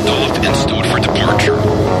turned off and stowed for departure.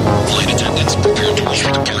 Flight attendants, prepare doors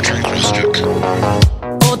for departure and crosscheck.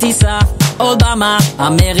 עוד טיסה, עוד במה,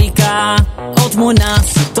 אמריקה, עוד תמונה,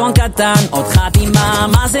 סרטון קטן, עוד חתימה,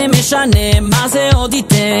 מה זה משנה, מה זה עוד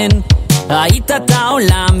ייתן? ראית את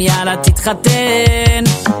העולם, יאללה תתחתן.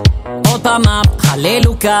 עוד פעם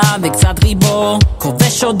חללוקה וקצת ריבו,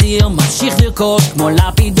 כובש עוד דיר, ממשיך לרקוד כמו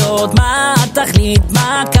לפידות. מה התכלית,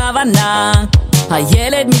 מה הכוונה?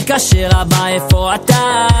 הילד מתקשר, אבא איפה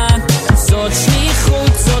אתה? זאת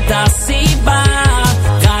שליחות, זאת הסיבה,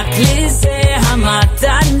 רק לזה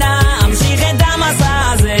המתנה. אמשיך את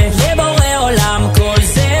המסע הזה לבורא עולם, כל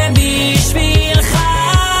זה בשבילך.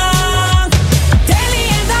 תן לי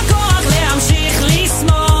את הכוח להמשיך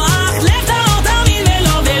לשמוח, לב טהור תמיד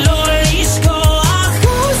ולא לשכוח.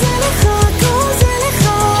 כל זה לך, כל זה לך,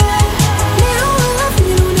 לעורר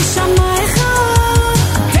אפילו נשמה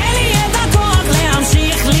אחד. תן לי את הכוח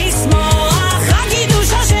להמשיך לשמוח, רק קידוש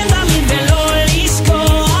השם תמיד ולא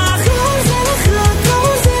לשכוח. כל זה לך,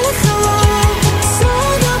 כל זה לך,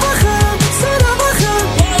 סוד הברכה, סוד הברכה.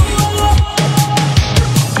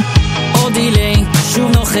 עוד דילי,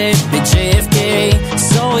 שוב נוחת ב-JFK,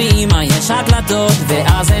 סורי אמא יש הקלטות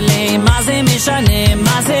ואז אלי, מה זה משנה,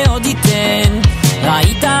 מה זה עוד ייתן?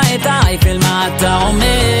 ראית את האייפל, מה אתה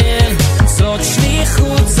אומר? זאת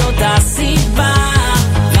שליחות, זאת הסיבה,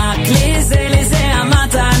 רק לזה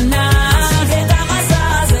המתנה. את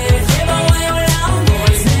המסע הזה לבורא עולם,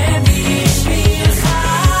 כל זה בשבילך.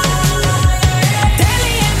 תן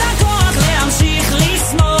לי את הכוח להמשיך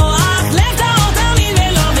לשמוח, לב טהור תמיד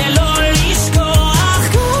ולא לשכוח.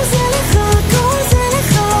 כל זה לך, כל זה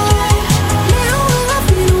לך, לעורר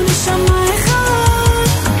אפילו נשמה אחד.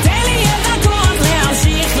 תן לי את הכוח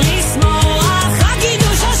להמשיך לשמוח, רק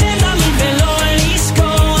קידוש השם תמיד ולא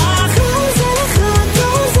לשכוח. כל זה לך,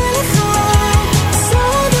 כל זה לך,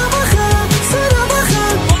 סוד הברכה, סוד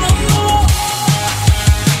הברכה.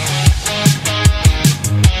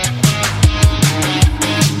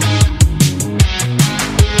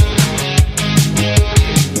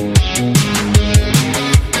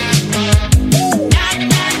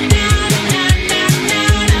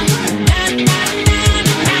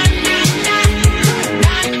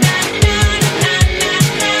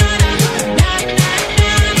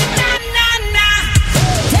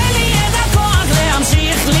 תן לי את הכוח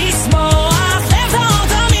להמשיך לשמוח, לב טהור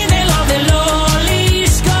תמיד ולא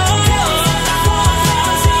לשכוח.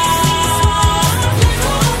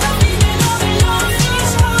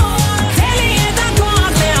 תן לי את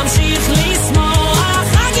הכוח להמשיך לשמוח,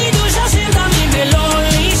 רק קידוש השם תמיד ולא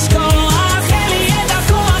לשכוח. תן לי את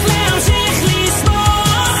הכוח להמשיך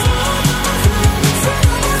לשמוח.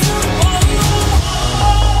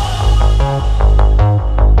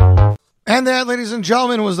 And that, ladies and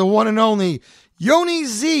gentlemen, was the one and only Yoni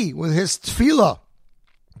Z with his tefillah.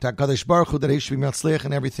 HaKadosh Baruch Hu, that he should be matzliach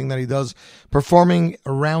in everything that he does, performing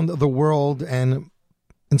around the world and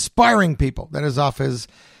inspiring people. That is off his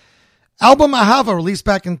album Ahava, released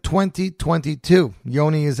back in 2022.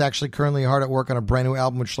 Yoni is actually currently hard at work on a brand new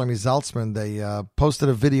album with Shlomi Zaltzman. They posted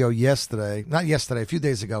a video a few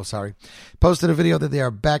days ago, posted a video that they are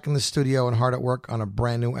back in the studio and hard at work on a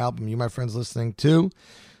brand new album. You, my friends, listening to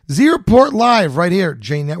Z Report Live right here,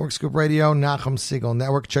 J Network Scoop Radio, Nachum Siegel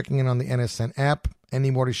Network, checking in on the NSN app.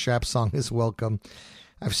 Any Morty Shap song is welcome.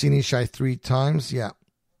 I've seen Ishai 3 times. Yeah.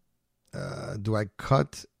 Do I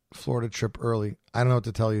cut Florida trip early? I don't know what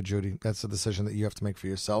to tell you, Judy. That's a decision that you have to make for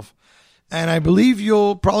yourself. And I believe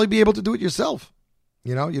you'll probably be able to do it yourself.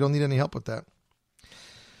 You know, you don't need any help with that.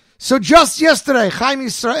 So just yesterday, Chaim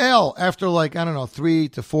Yisrael, after 3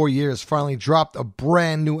 to 4 years, finally dropped a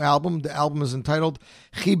brand new album. The album is entitled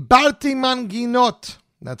Chibarti Manginot.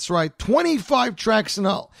 That's right, 25 tracks in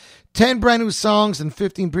all. 10 brand new songs and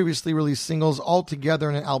 15 previously released singles, all together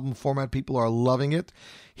in an album format. People are loving it.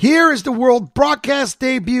 Here is the world broadcast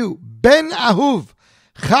debut, Ben Ahuv,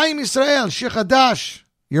 Chaim Yisrael, Shechadash.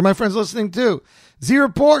 You're my friends listening to Z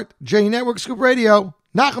Report, J Network Scoop Radio,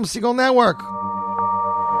 Nachum Siegel Network.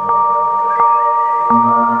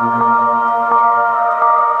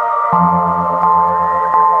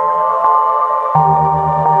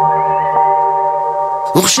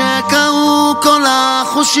 וכשקרו כל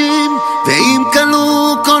החושים ואם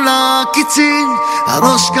קלו כל הקיצים,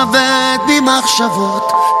 הראש כבד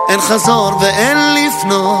ממחשבות, אין חזור ואין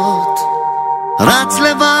לפנות, רץ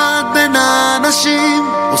לבד בין האנשים,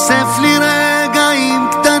 אוסף לי רגעים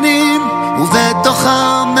קטנים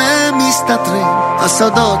ובתוכם הם מסתתרים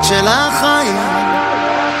הסודות של החיים,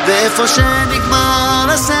 ואיפה שנגמר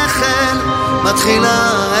השכל מתחילה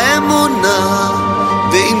האמונה,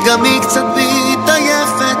 ואם גם היא קצת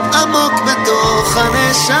מתעייפת עמוק בתוך בתוך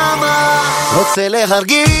הנשמה. רוצה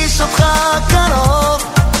להרגיש אותך קרוב,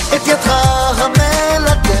 את ידך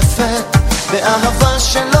המלטפת, באהבה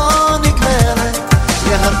שלא נגמרת,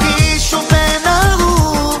 להרגיש ובן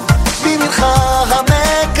אהוב, במנך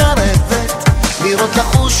המקרבת, לראות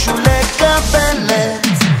לחוש ולקבל את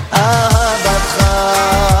אהבתך.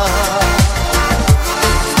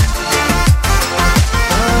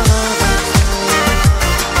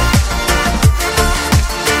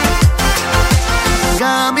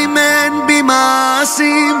 גם אם אין בי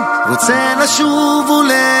מעשים, רוצה לשוב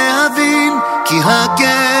ולהבין, כי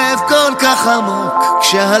הכאב כל כך עמוק,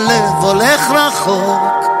 כשהלב הולך רחוק.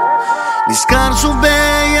 נזכר שוב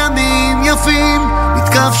בימים יפים,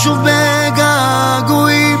 נתקף שוב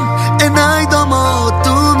בגעגועים, עיניי דומות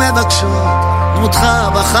ומבקשות דמותך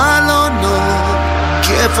בחלונות.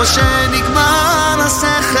 כי איפה שנגמר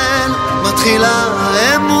השכל, מתחילה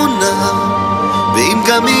האמונה, ואם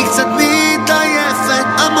גם היא קצת מתעייפת,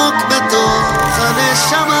 עמוק בתוך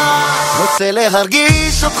הנשמה. רוצה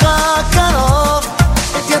להרגיש אותך קרוב,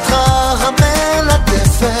 את ידך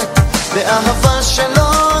המלטפת, באהבה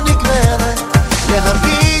שלא נגמרת,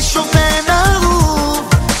 להרגיש ובן אהוב,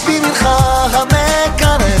 במנך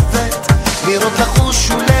המקרבת, לראות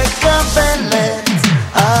לחוש ולקבל את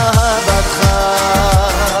אהבתך.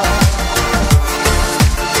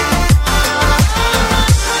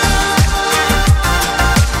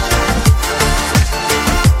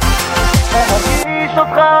 להרגיש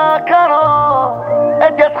אותך קרוב,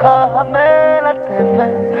 את ידך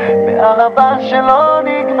המלטפת, באהבה שלא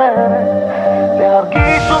נגמרת,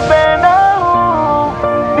 להרגיש ובן אהוב,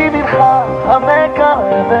 במנך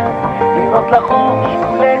המקרבת, לראות לחוש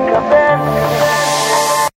ולקבל.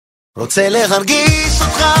 רוצה להרגיש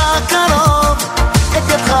אותך קרוב, את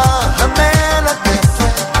ידך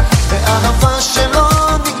המלטפת, באהבה שלא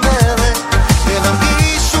נגמרת,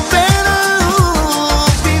 להרגיש ובן אהוב,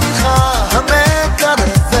 במנך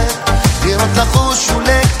המקרבת, לראות לחוש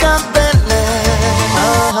ולקבל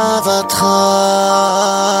אהבתך.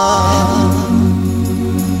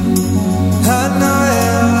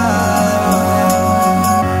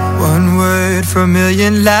 One word for a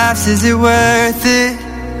million laughs, is it worth it?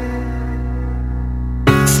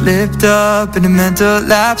 Slipped up in a mental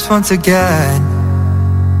lapse once again.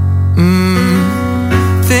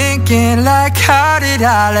 Thinking like, how did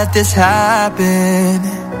I let this happen?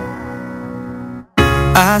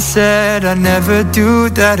 I said I'd never do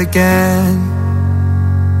that again,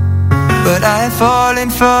 but I've fallen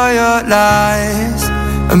for your lies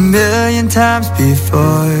a million times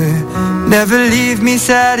before. Never leave me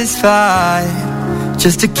satisfied,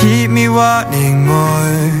 just to keep me wanting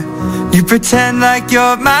more. You pretend like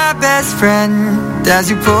you're my best friend as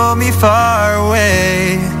you pull me far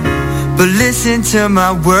away, but listen to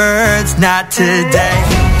my words, not today.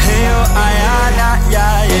 Hey oh ay ay ay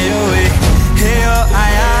ay oh hey oh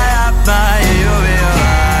ay ay ay oh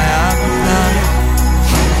ay.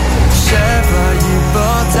 Shiver you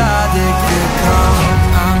both are the good come.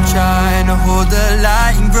 I'm trying to hold the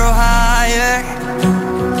light and grow higher.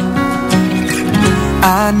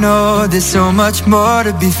 I know there's so much more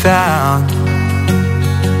to be found.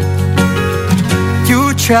 You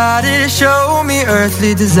try to show me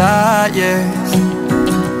earthly desires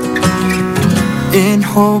in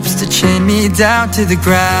hopes to chain me down to the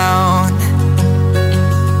ground,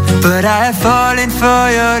 but I have fallen for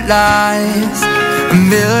your lies a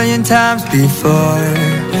million times before.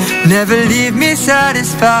 Never leave me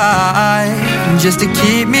satisfied, just to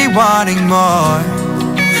keep me wanting more.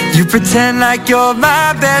 You pretend like you're my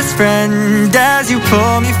best friend as you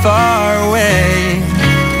pull me far away,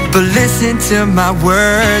 but listen to my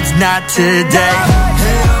words, not today.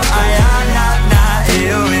 Hey oh ay ay ay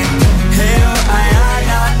ay oh hey oh ay ay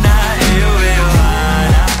ay ay oh ay.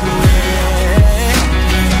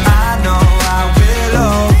 I know I will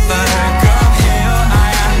overcome. Hey oh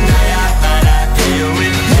ay ay ay ay oh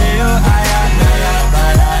hey oh ay ay ay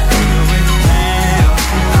ay oh.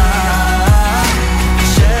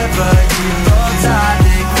 Shiver you both are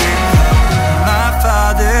the good. My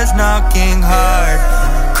father's knocking hard,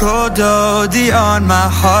 cold OD on my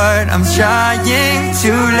heart. I'm trying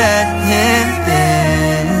to let him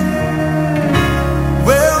in.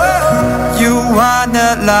 Well, you wanna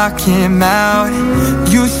lock him out,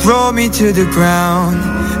 you throw me to the ground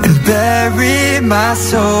and bury my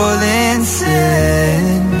soul in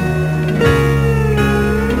sin.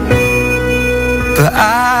 But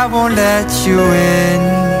I won't let you in,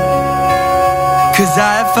 'cause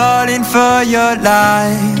I've fallen for your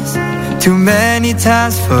lies too many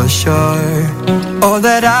times for sure. All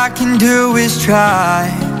that I can do is try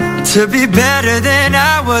to be better than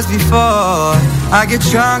I was before. I get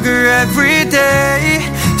stronger every day.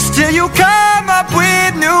 Still you come up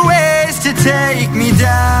with new ways to take me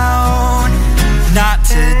down. Not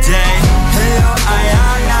today. Hey oh, ay,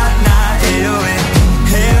 ay, ay, nah, hey oh, hey.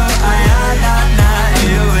 Hey oh, ay, ay, ay, nah,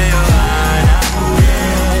 hey oh, hey oh, ay, nah, yeah.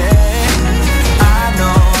 I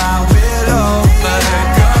know I will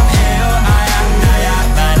overcome. Hey oh, ay, ay, ay, ay,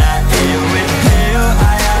 nah, hey oh, hey. Hey oh,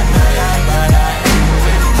 ay, ay, ay, ay, nah,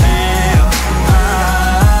 hey oh, hey oh,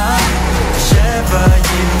 Sheva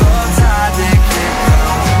Yimbo Tzadik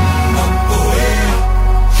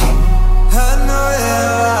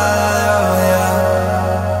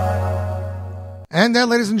And that,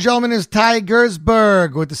 ladies and gentlemen, is Ty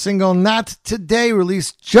Gersberg with the single Not Today,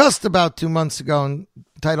 released just about 2 months ago,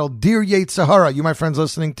 entitled Dear Yetzirah. You, my friends,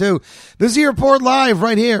 listening to the Z Report live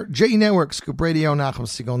right here, JE Network, Scoop Radio, Nachum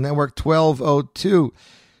Segal Network, 12:02.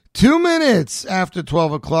 2 minutes after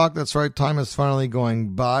 12 o'clock. That's right, time is finally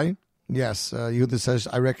going by. Yes, Yehuda says,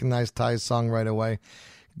 I recognize Ty's song right away.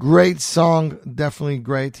 Great song, definitely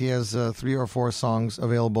great. He has 3 or 4 songs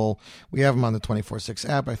available. We have them on the 24/6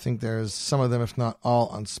 app. I think there's some of them, if not all,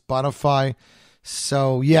 on Spotify.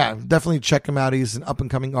 So yeah, definitely check him out. He's an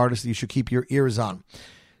up-and-coming artist that you should keep your ears on.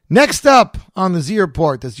 Next up on the Z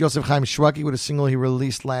Report is Yossi Zweig with a single he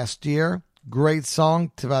released last year. Great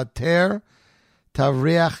song, Tvater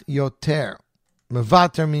Tavriach Yoter.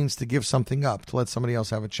 Mevater means to give something up, to let somebody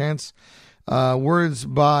else have a chance. Words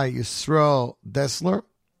by Yisrael Dessler,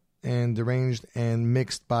 and arranged and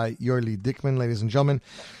mixed by Yorli Dickman, ladies and gentlemen.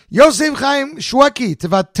 Yossi Zweig,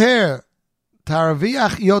 Tvater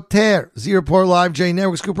Tavriach Yoter. Z Report Live, J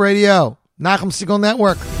Network, Scoop Radio, Nachum Segal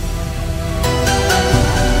Network.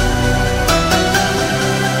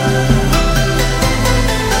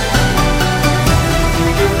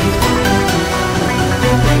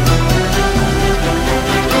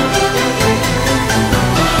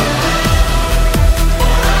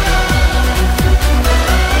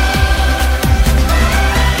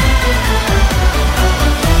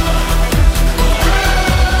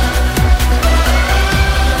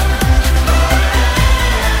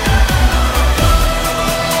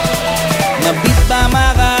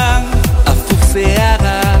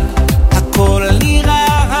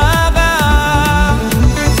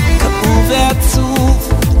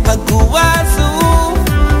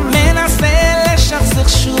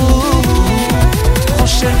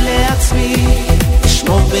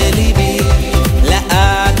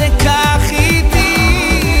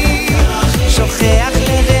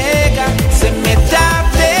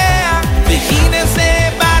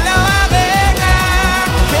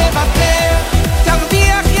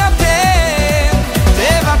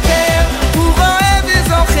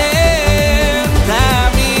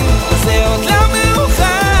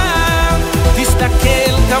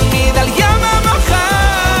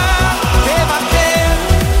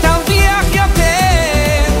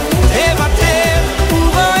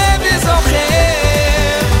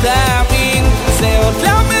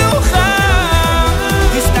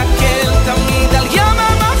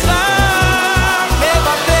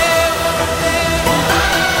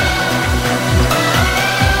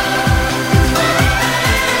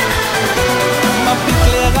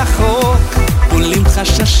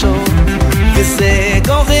 חששות, וזה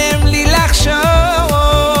גורם לי לחשוב,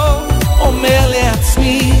 אומר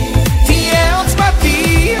לעצמי, תהיה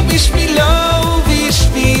עוצמתי בשבילו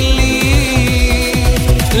ובשבילי.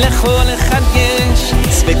 לכל אחד יש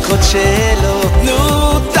ספקות שלו,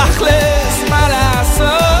 נו תכלס מה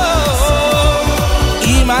לעשות,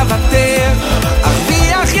 אם אוותר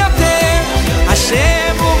ארוויח יותר,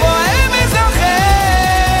 השם הוא רואה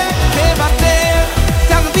וזוכר, תוותר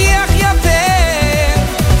תרוויח יותר,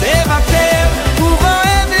 תוותר הוא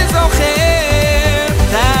רואה וזוכר,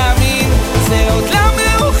 תאמין זה עוד לא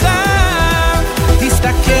מאוחר,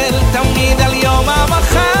 תסתכל תמיד על יום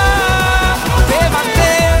המחר,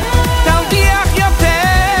 תוותר תרוויח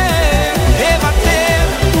יותר,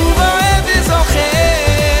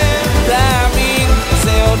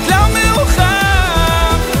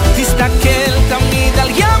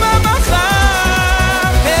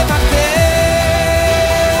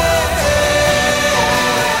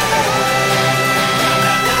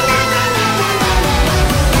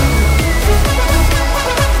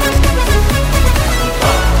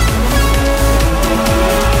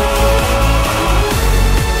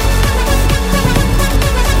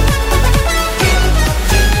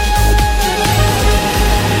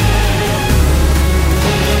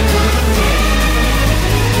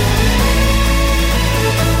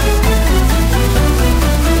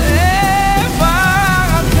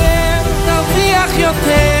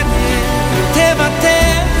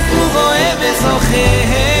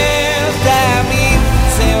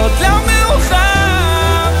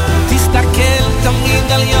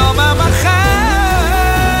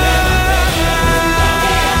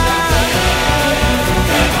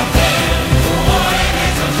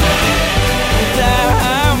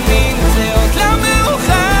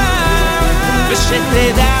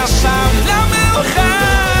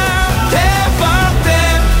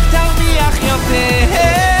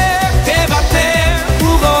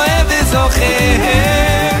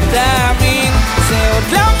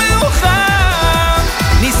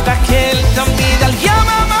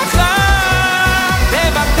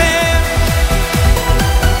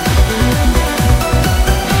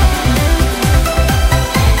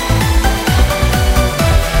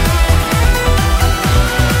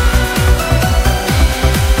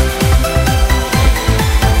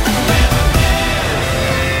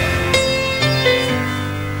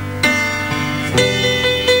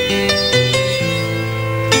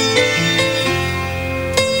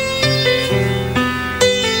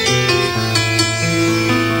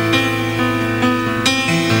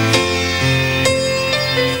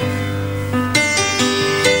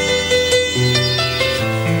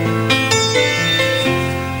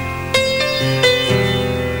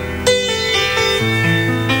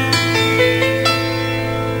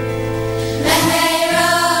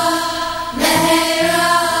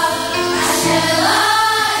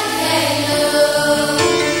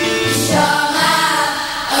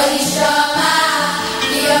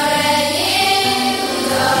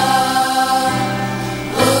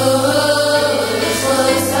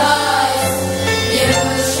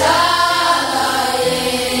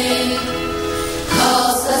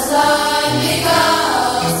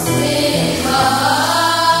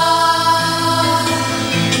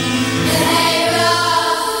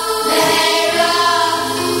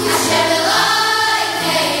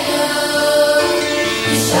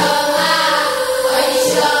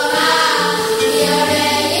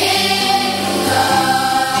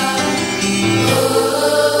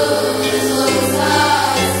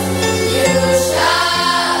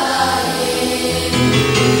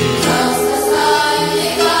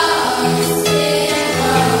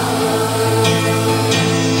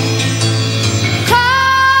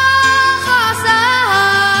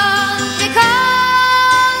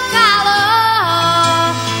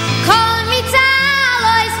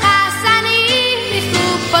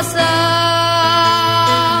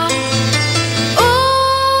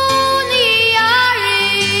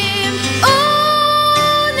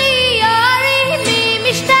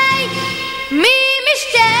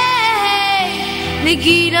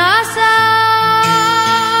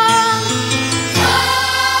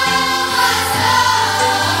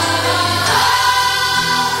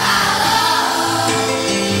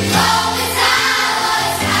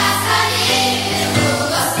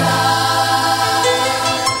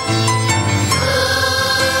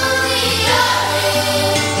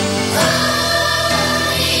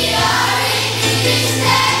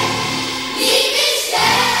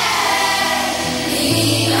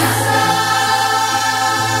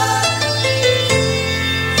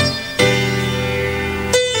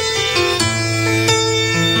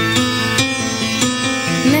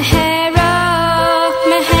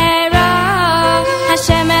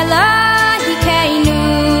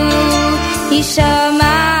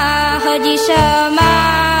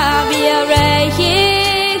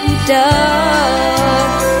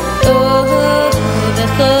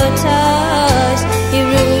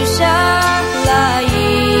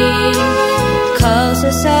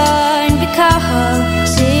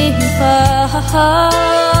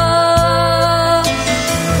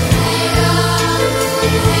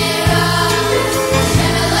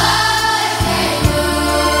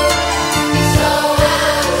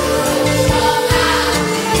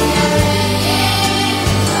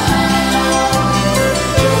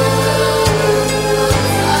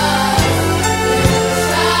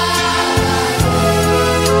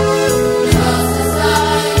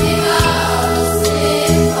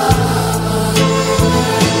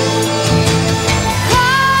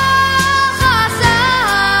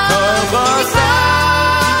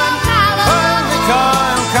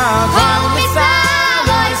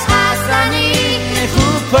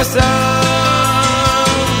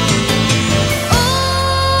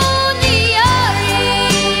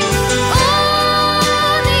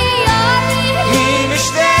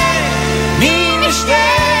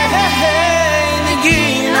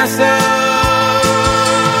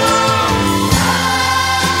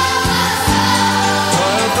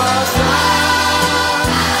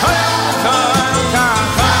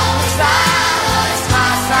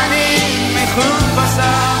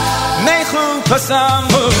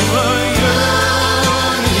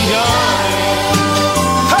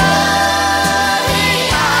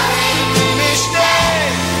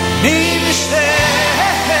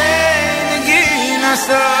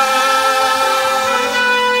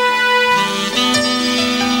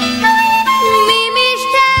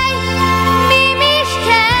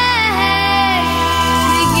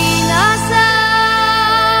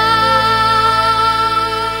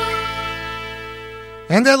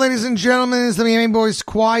 And that, ladies and gentlemen, is the Miami Boys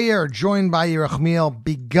Choir, joined by Yerachmiel,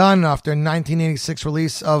 begun after 1986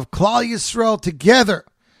 release of Klal Yisrael Together.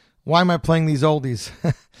 Why am I playing these oldies?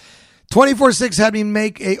 24/6 had me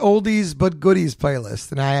make a oldies but goodies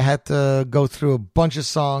playlist, and I had to go through a bunch of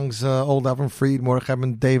songs, old Avram Fried, Mordechai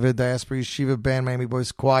Ben David, Diaspora Yeshiva Band, Miami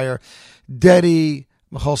Boys Choir, Deddy,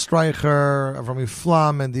 Michal Streicher, Avram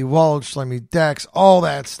Flam, Andy Walsh, Shlomi Dex, all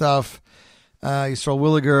that stuff. Yisrael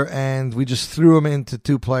Williger, and we just threw them into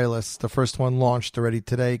two playlists. The first one launched already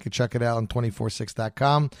today. You can check it out on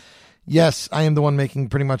 246.com. Yes, I am the one making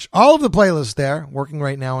pretty much all of the playlists there, working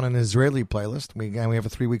right now on an Israeli playlist. We have a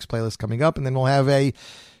 3 weeks playlist coming up, and then we'll have a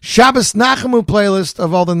Shabbos Nachamu playlist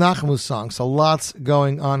of all the Nachamu songs. So lots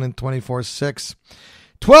going on in 24/6.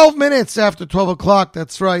 12 minutes after 12 o'clock.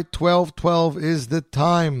 That's right, 12:12 is the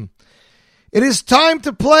time. It is time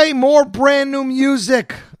to play more brand new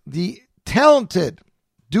music. The talented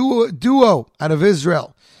duo out of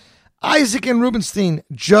Israel, Isaac and Rubinstein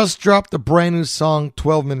just dropped a brand new song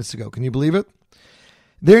 12 minutes ago. Can you believe it?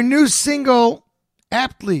 Their new single,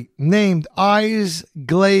 aptly named Eyes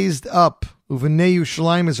Glazed Up, Uvenei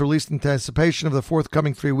Yerushalayim, is released in anticipation of the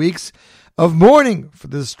forthcoming 3 weeks of mourning for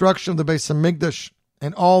the destruction of the Beis HaMikdash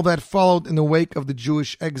and all that followed in the wake of the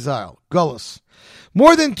Jewish exile, Gullus.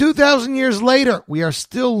 More than 2,000 years later, we are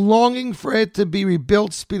still longing for it to be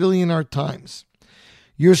rebuilt speedily in our times.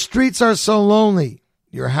 Your streets are so lonely.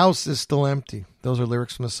 Your house is still empty. Those are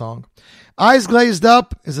lyrics from the song. Eyes Glazed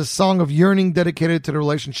Up is a song of yearning dedicated to the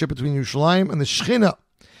relationship between Yerushalayim and the Shekhinah,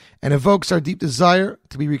 and evokes our deep desire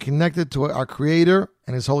to be reconnected to our Creator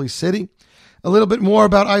and His holy city. A little bit more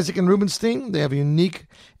about Isaac and Rubinstein. They have a unique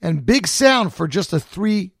and big sound for just a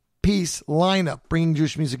 3-piece lineup, bringing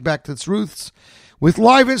Jewish music back to its roots with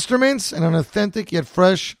live instruments and an authentic yet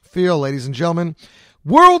fresh feel, ladies and gentlemen.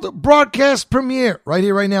 World broadcast premiere right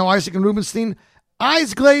here, right now. Isaac and Rubinstein,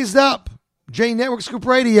 Eyes Glazed Up. J Network Scoop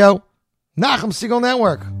Radio, Nachum Segal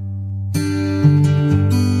Network.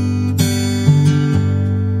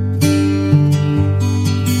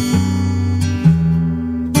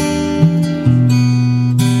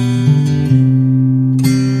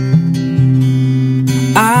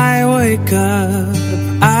 I wake up,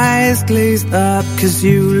 eyes glazed up, 'cause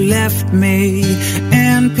you left me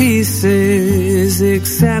in pieces,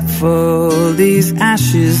 except for these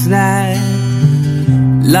ashes that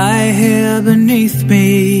lie here beneath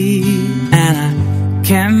me. And I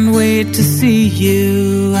can't wait to see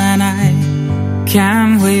you, and I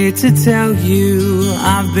can't wait to tell you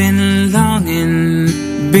I've been longing,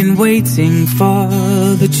 been waiting for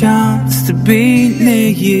the chance to be near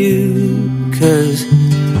you. 'Cause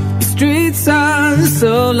the streets are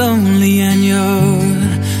so lonely and your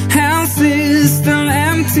house is still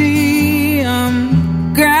empty.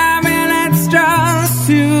 I'm grabbing at straws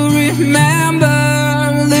to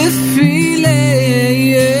remember this feeling,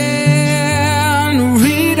 yeah. And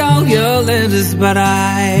read all your letters, but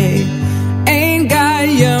I ain't got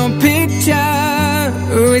your picture.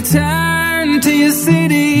 Return to your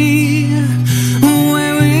city,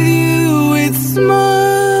 where with you it's more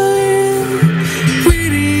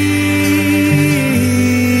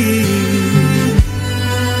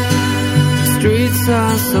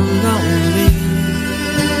are so lonely.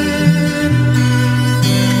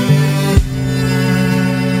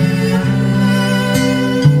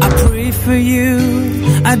 I pray for you,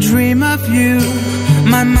 I dream of you.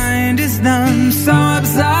 My mind is numb, so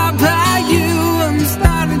absorbed by you. I'm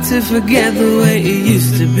starting to forget the way it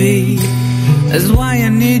used to be. That's why I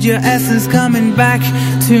need your essence coming back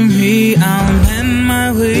to me. I'll mend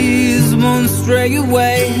my ways, won't stray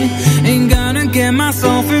away. Ain't gonna get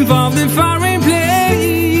myself involved in foreign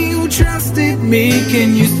play. You trusted me,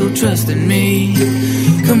 can you still trust in me?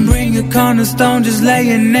 Come bring a cornerstone, just lay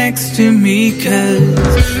it next to me. 'Cause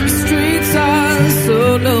the streets are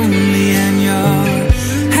so lonely and your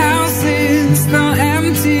house is still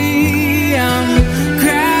empty. I'm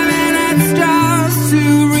grabbing at straws to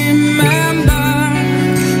remember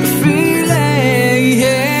the feeling,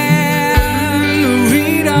 yeah.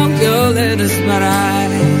 Read all your letters, but I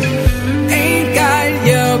ain't got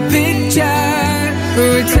your picture.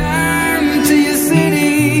 Return to your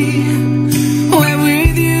city, where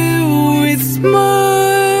with you it's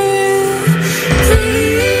more free.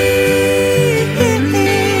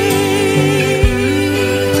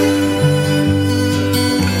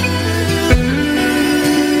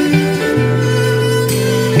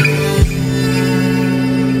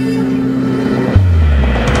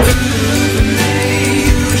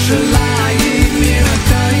 Yerushalayim,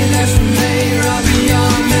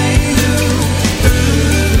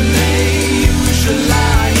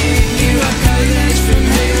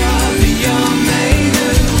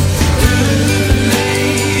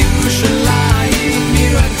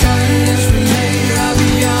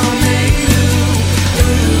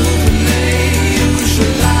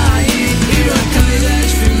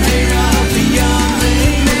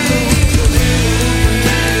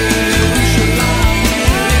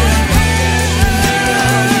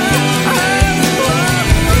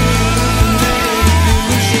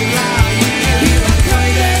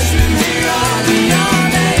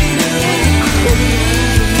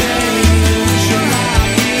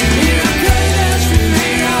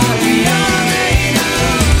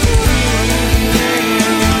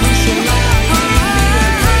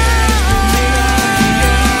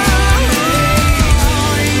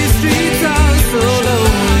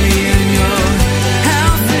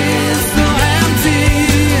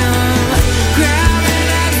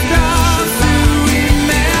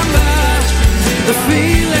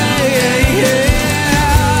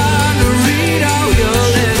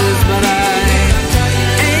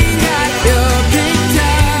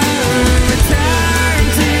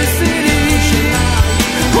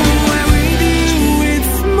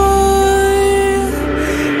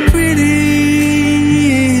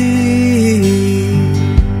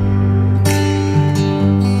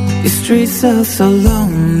 myself so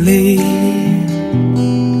lonely.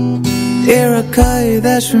 Irakai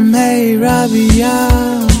that's from Hey Rabbi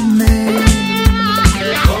Yameh.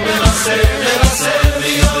 Come vaser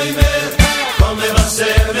vi oimer. Come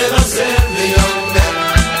vaser vi oimer.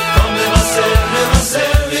 Come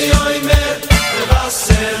vaser vi oimer.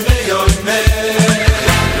 Vaser vi oimer.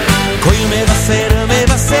 Koi me vaser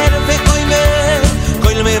vi oimer.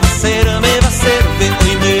 Koi me vaser vi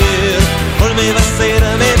oimer. Kol me vaser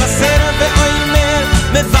vi oimer.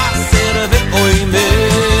 Me vaser vi oimer.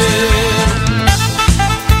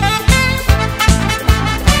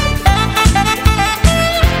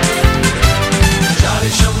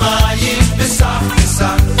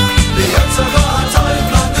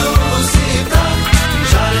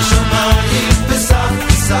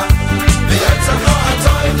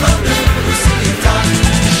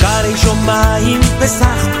 Shomayim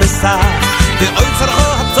pesach pesach ve'oy tzarcho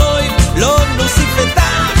hatoy lo nusif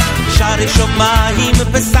etach. Shari shomayim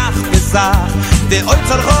pesach pesach ve'oy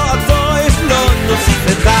tzarcho hatoy lo nusif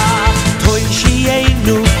etach. Toy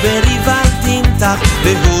shiyeinu berival timtach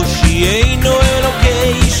ve'hoshiyeinu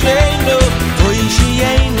elokei sheinu. Toy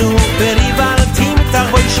shiyeinu berival timtach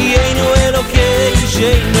ve'hoshiyeinu elokei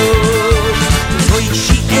sheinu. Toy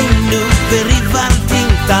shiyeinu berival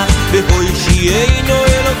timtach ve'hoshiyeinu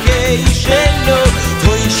elokei sheinu.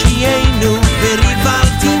 Toy shiyeinu berival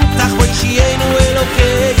timtach ve'hoshiyeinu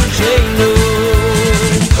elokei sheinu.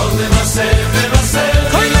 Kol mevaser vevaser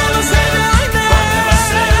Kol mevaser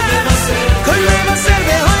vevaser Kol mevaser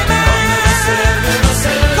veoimer. Kol mevaser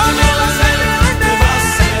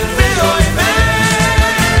veoimer.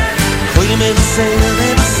 Kol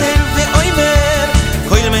mevaser veoimer.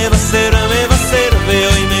 Kol mevaser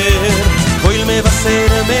veoimer. Kol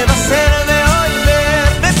mevaser veoimer.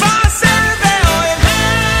 Mevaser veoimer.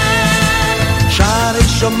 Shari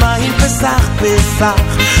shomayim pesach pesach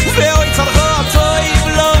ve'oy tzarcho hatoiv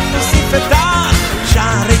lo nusif etach.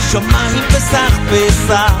 Shari shomayim pesach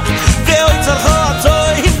pesach ve'oy tzarcho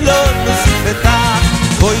hatoiv lo nusif etach.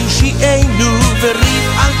 Hoy shi'einu v'riv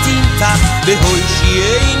al timtach ve'hoy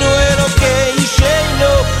shi'einu elokei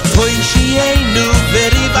sheinu. Hoy shi'einu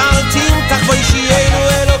v'riv al timtach hoy shi'einu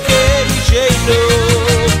elokei sheinu.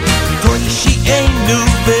 Hoy shi'einu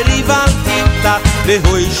v'riv al timtach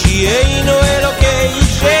ve'hoy shi'einu elokei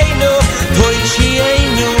sheinu. Hoy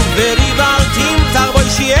shi'einu v'riv al timtach hoy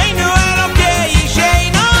shi'einu elokei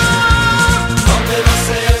sheinu. Kom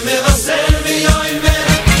mevaser vi oimer.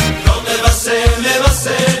 Kom mevaser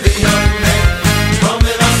vi oimer. Kom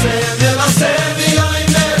mevaser vi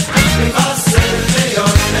oimer. Mevaser vi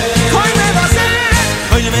oimer. Kol mevaser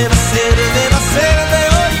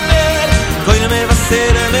veoimer. Kol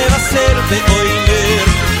mevaser veoimer.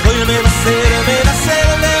 Kol mevaser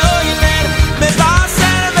veoimer.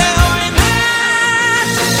 Mevaser veoimer.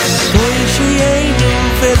 Toy shiyeinu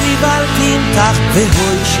v'rival timtach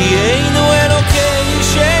ve'hoy shiyeinu elokei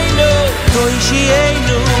sheinu. Toy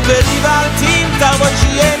shiyeinu v'rival timtach ve'hoy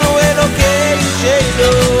shiyeinu elokei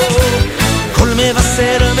sheinu. Kol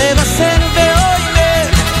mevaser veoimer.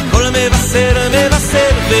 Kol mevaser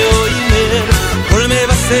veoimer. Kol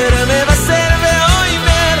mevaser veoimer. Mevaser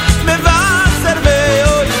veoimer.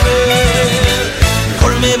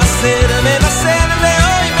 Kol mevaser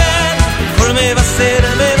veoimer. Kol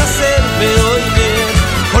mevaser veoimer.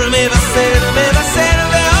 Kol mevaser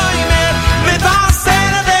veoimer.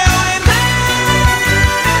 Mevaser veoimer.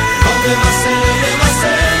 Kom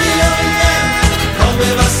mevaser vi oimer. Kom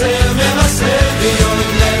mevaser vi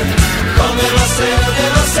oimer. Kom mevaser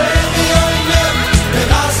vi oimer.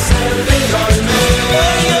 Mevaser vi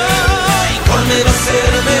oimer. Kol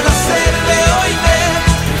mevaser veoimer.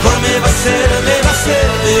 Kol mevaser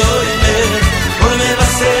veoimer. Kol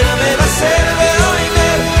mevaser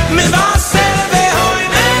veoimer. Mevaser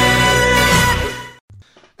veoimer.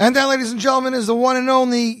 And that, ladies and gentlemen, is the one and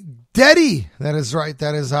only Deddy. That is right.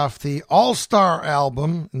 That is off the All-Star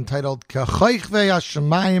album entitled Kachoich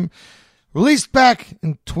Ve'Yashamayim, released back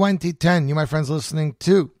in 2010. You, my friends, listening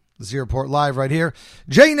to the Z Report live right here.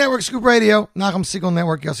 J Network, Scoop Radio, Nachum Segal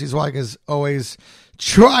Network. Yossi Zweig is always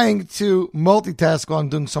trying to multitask while I'm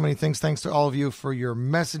doing so many things. Thanks to all of you for your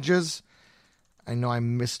messages. I know I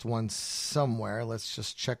missed one somewhere. Let's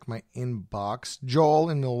just check my inbox. Joel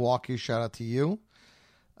in Milwaukee, shout out to you.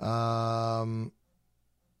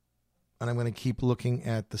 And I'm going to keep looking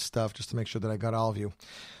at the stuff just to make sure that I got all of you.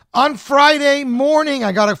 On Friday morning,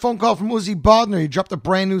 I got a phone call from Uzi Bodner. He dropped a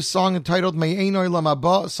brand new song entitled Me'enoi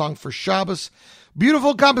Lamaba, a song for Shabbos.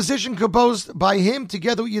 Beautiful composition composed by him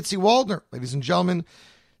together with Yitzi Waldner. Ladies and gentlemen,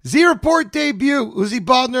 Z Report debut, Uzi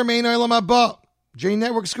Bodner, Me'enoi Lamaba. J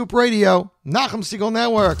Network Scoop Radio, Nachum Segal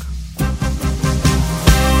Network.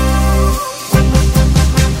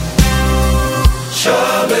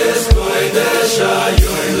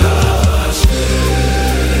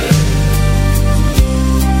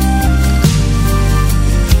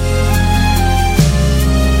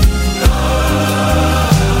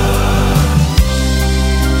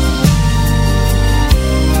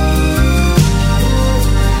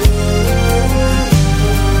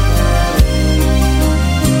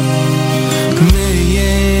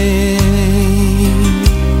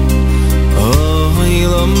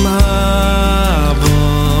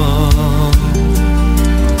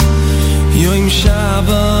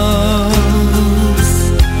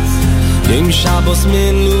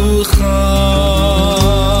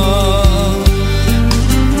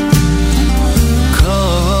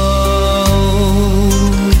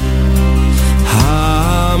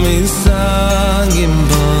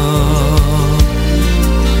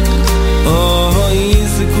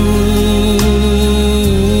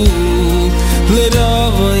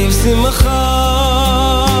 Oiv simcha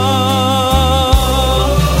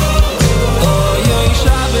Oy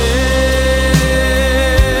Shabbos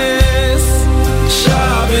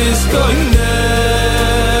Shabbos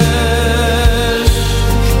kodesh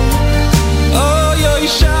Oy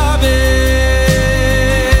Shabbos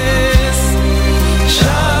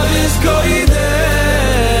Shabbos kodesh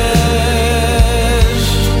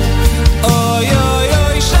Oy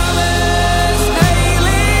Shabbos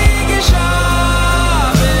heilig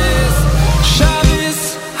Shabbos Shabbos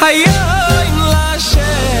hayom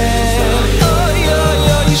lashem Oy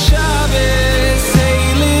Shabbos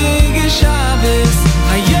heilig Shabbos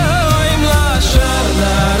hayom lashem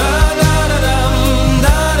da da da da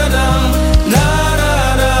da da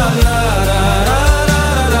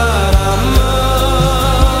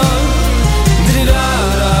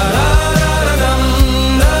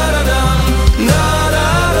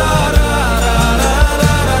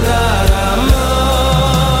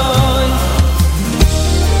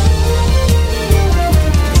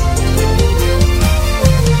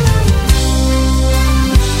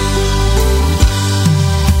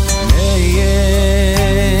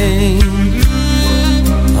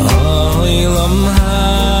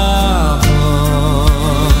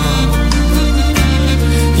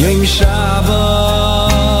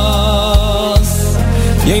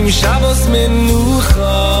Yom Shabbos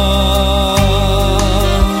menucha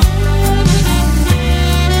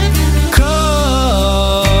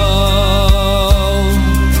Kol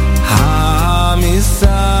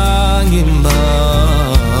ha'misagim ba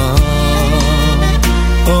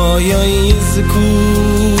Oy yizku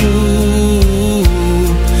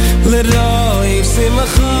l'roiv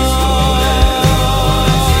simcha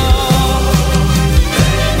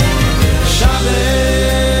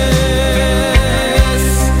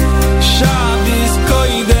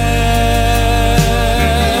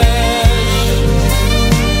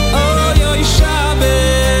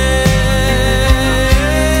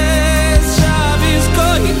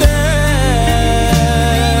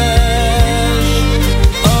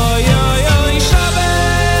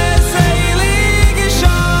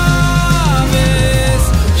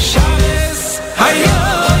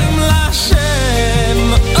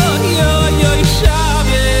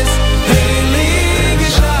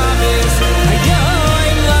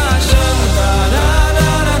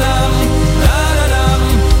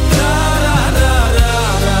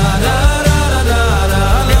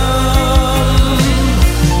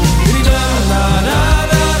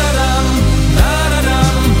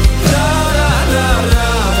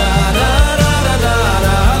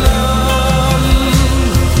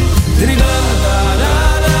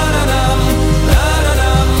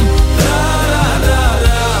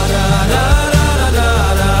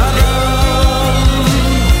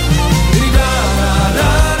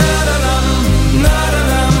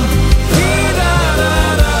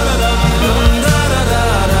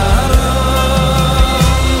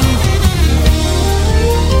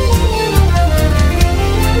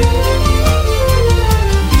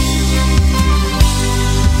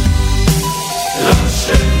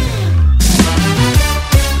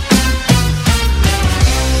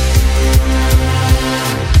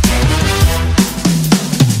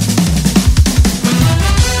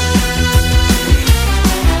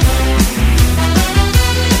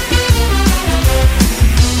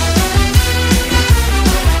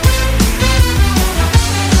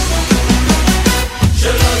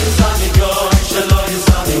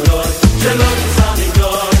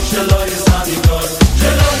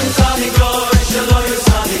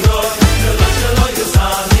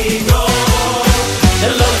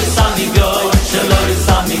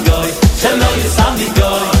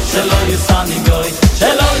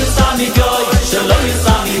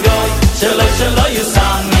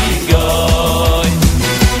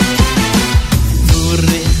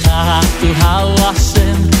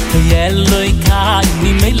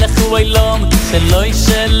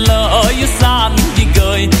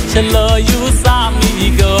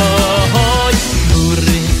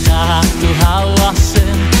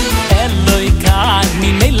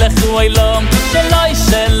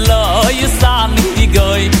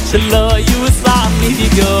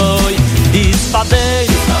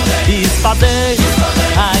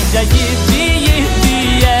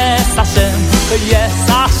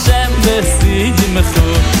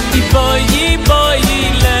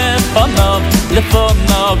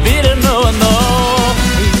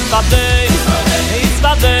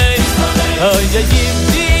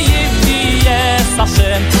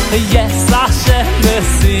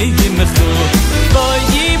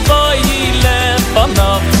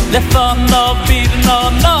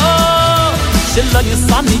שלא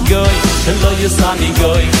יסני גוי, שלא יסני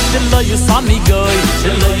גוי, שלא יסני גוי,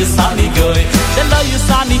 שלא יסני גוי, שלא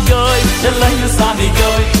יסני גוי, שלא יסני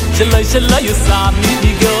גוי, שלא יסני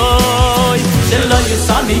גוי, שלא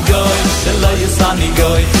יסני גוי, שלא יסני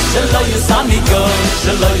גוי, שלא יסני גוי,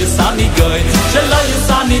 שלא יסני גוי, שלא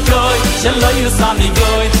יסני גוי, שלא יסני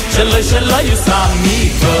גוי, שלא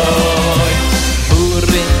יסני גוי.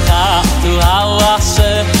 אוריך tu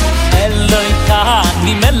hawashem Eloi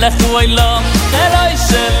kani melech oilom Eloi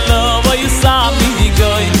shelo yusami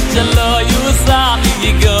yigoy Shelo yusami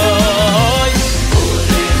yigoy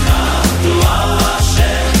Uricha tu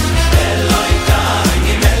hawashem Eloi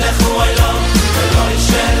kani melech oilom Eloi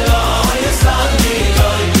shelo yusami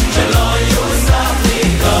yigoy Shelo yusami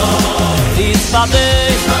yigoy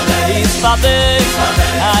Yitzvadei, Yitzvadei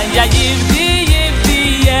Ay, ay, yivdi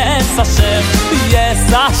Yes Hashem, yes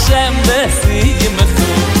Hashem B'siyimchu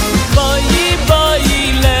Boi, boi,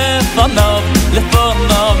 lefonov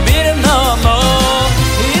Lefonov, birnomo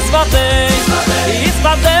Yisvadei,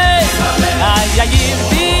 Yisvadei Ay, ay,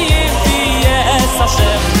 yivdi, yes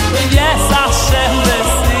Hashem Yes Hashem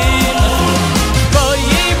B'siyimchu Boi,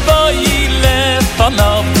 boi,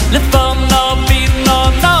 lefonov Lefonov,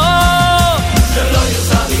 birnomo Shelo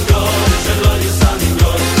yusami goy, shelo yusami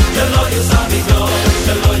goy Shelo yusami goy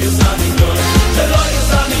Shelo yusami goy, shelo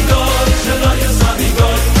yusami goy, shelo yusami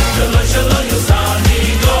goy, shelo yusami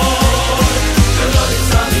goy, shelo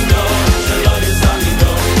yusami goy, shelo yusami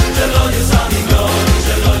goy, shelo yusami goy,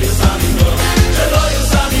 shelo yusami goy, shelo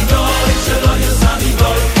yusami goy, shelo yusami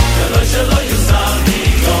goy, shelo yusami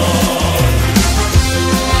goy.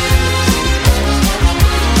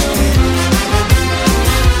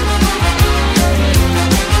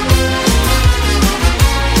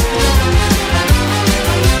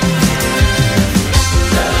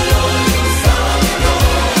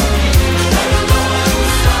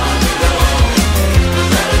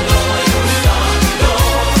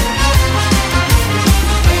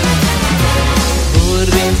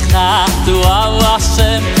 Tu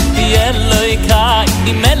Hashem, Eloi kai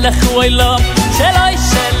melech oilom, Sheloi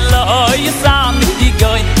sheloi yusami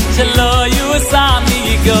yigoy, Sheloi yusami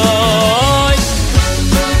yigoy.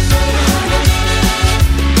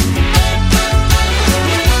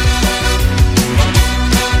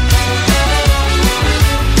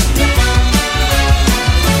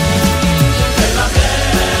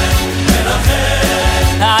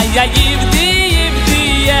 Ay ay yivdi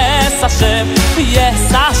yes Hashem, yes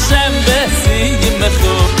Hashem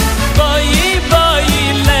B'siyimchu Boi, boi,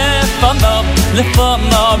 lefonov,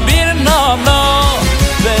 lefonov, birnomo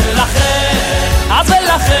Velachem, az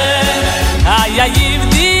velachem Ay, ay,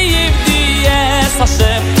 yivdi, yes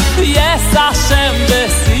Hashem, yes Hashem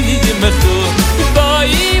B'siyimchu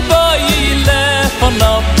Boi, boi,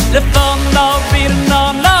 lefonov, lefonov,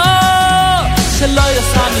 birnomo Shelo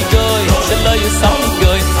yasani goy, shelo yasani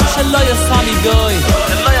goy, shelo yasani goy,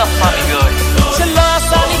 shelo yasani goy, shelo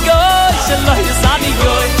yasani goy, shelo yasani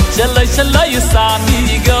goy, shelo yasani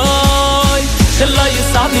goy, shelo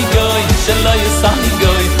yasani goy, shelo yasani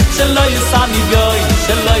goy, shelo yasani goy,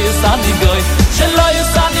 shelo yasani goy, shelo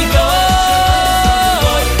yasani goy,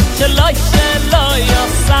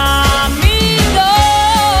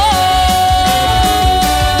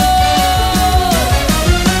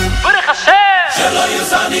 shelo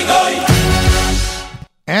yasani.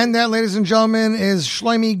 And that, ladies and gentlemen, is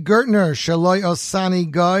Shlomi Gertner, Shaloi Osani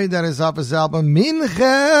Goy. That is off his album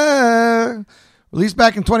Mincha, released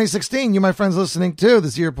back in 2016. You, my friends, listening to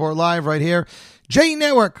this Report Live right here. J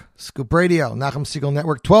Network, Scoop Radio, Nachum Siegel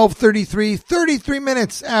Network, 12:33, 33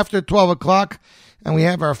 minutes after 12 o'clock. And we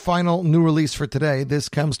have our final new release for today. This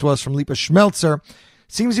comes to us from Lipa Schmelzer.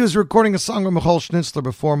 Seems he was recording a song with Michal Schnitzler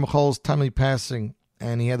before Michal's timely passing.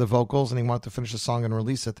 And he had the vocals, and he wanted to finish the song and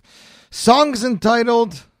release it. Song's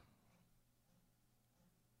entitled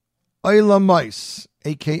Oil Mice,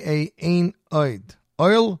 a.k.a. Ein Oid.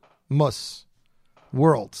 Oil Mus.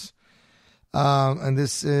 Worlds. And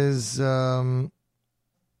this is, this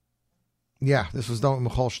was done with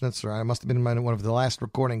Michal Schnitzler. I must have been in one of the last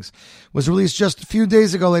recordings. Was released just a few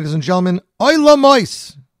days ago, ladies and gentlemen. Oil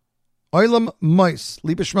Mice. Oil Mice.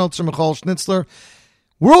 Lipa Schmelzer, Michal Schnitzler.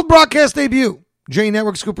 World broadcast debut. J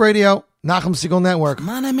Network, Scoop Radio, Nachum Siegel Network.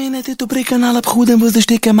 Man, I meine, du pricken alle Bruden, wo sie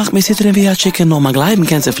sticken, mach mich sittern wie ein Chicken, noch mal gleiben,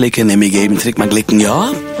 kannst du flicken, nimm mich geben, trick mal glicken,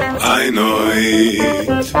 ja? Ein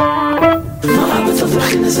Oid. Na, aber so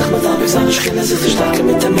verchine sich mit ab, ich sag nicht, chine sich verstärken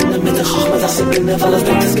mit dem Munde, mit der Chochme, dass sie binne, weil das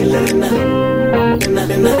Ding ist gelerne.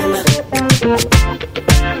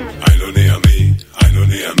 Eiloni ami,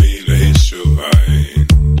 leishu ein.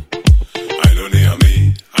 Eiloni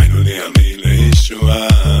ami, leishu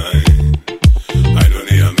ein.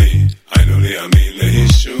 I know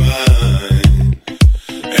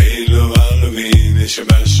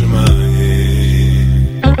שבשמיים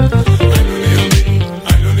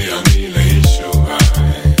עלוני עמי לישועה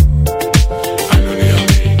עלוני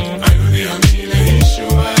עמי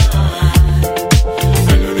לישועה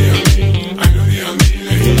עלוני עמי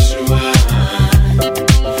לישועה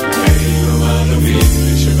אלו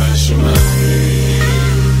ערבים שבשמיים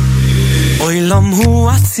Oilam hu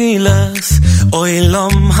atzilas,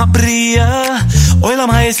 oilam habriya, oilam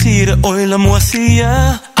haesir, oilam wasiya,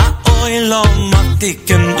 oilam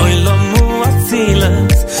atiken, oilam hu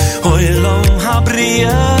atzilas, oilam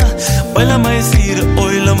habriya, oilam haesir,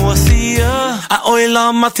 oilam wasiya,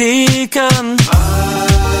 oilam atiken.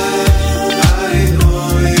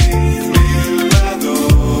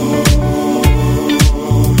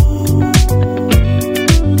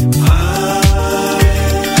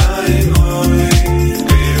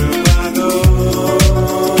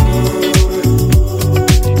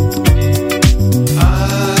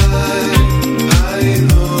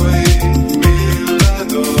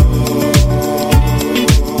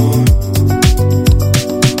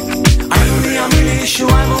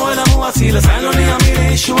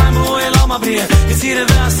 Yisire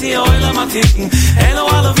v'asi oilam atiken Elo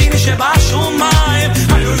alavini shebashumayim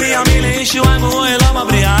Ayuli amili shuayim oilam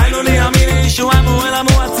abriya Ayuli amili shuayim oilam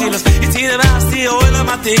uatzilas Yisire v'asi oilam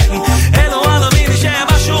atiken Elo alavini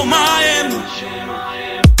shebashumayim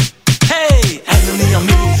Hey! Ayuli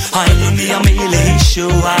amili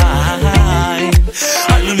shuayim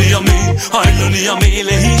Ayuli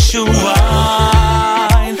amili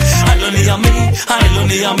shuayim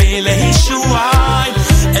Ayuli amili shuayim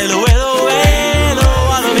Elo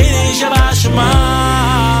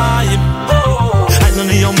Shabashamayim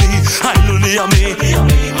Einuni Yami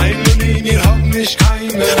Einuni hab nicht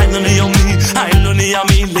keine Einuni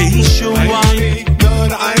Yami Lehishuayim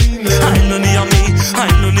nur eine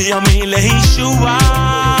Einuni Yami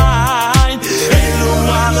Lehishuayim Elu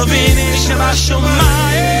alavini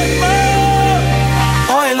Shabashamayim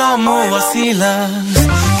Oilam Wasilas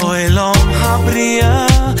Oilam Habriya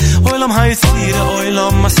Oilam Haisira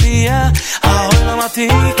Oilam Masiya Oilam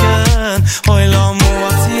Atiken Oilam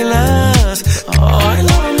Wasilas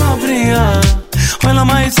Oilam Habriya Oilam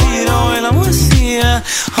Haisira Oilam Masiya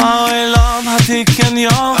Oilam Atiken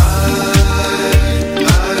Yom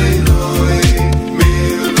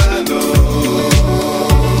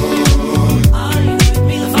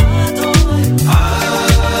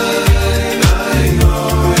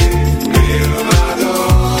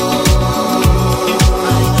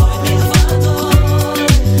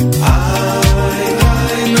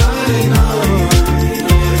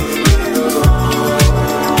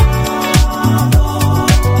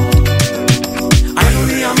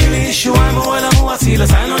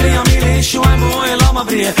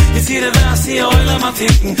Yisire v'asi oilam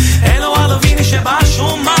atiken Elo alavini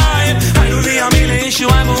shebashumayim Ayuli amili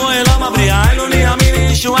shuayim oilam abriya Ayuli amili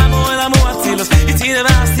shuayim oilam uatzilas Yisire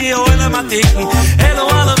v'asi oilam atiken Elo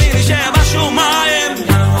alavini shebashumayim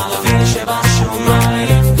Elo alavini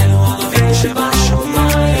shebashumayim Elo alavini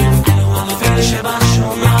shebashumayim Elo alavini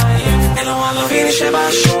shebashumayim Elo alavini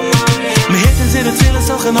shebashumayim Me hitten zire tzilas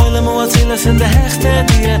auch in oilam uatzilas in de hechte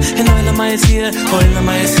die in oilam ayesir Oilam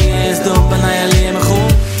ayesir is dom banaya liye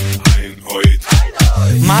mechum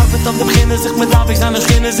Maar het op de beginnen zich met afwees aan de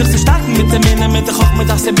schinnen zich te starten met de minnen met de gok met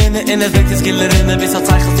als ze binnen in het werk is killerinnen wist dat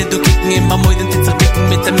zeichelt dit doe kicken in maar mooi dan dit verbikken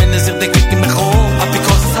met de minnen zich de kicken me gewoon ab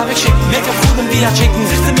because het heb ik schicken make up goed en via chicken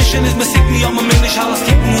zich de mission is me sick niet om mijn minnen is alles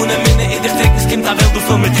kicken hoe de minnen in de trek is kind daar wel door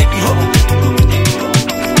veel met tikken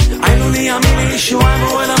Einuni amili shuayim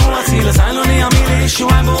oilam uatzilas Einuni amili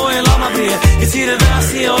shuayim oilam abriya Yisire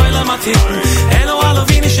v'asi oilam atiken Elo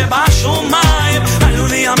alavini shebashumayim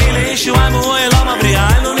Einuni amili shuayim oilam abriya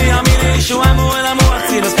Einuni amili shuayim oilam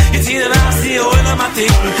uatzilas Yisire v'asi oilam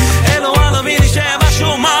atiken Elo alavini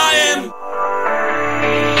shebashumayim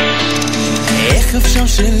איך אפשר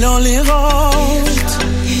שלא לראות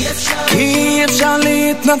כי אפשר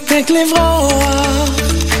להתנתק לברוח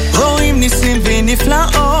רואים ניסים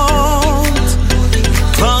ונפלאות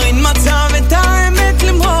כבר אין מצב את האמת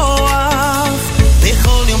למרוח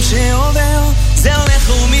בכל יום שעובר זה הולך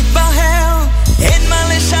ומתבהר אין מה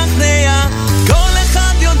לשכנע כל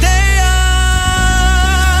אחד יודע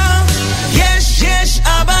יש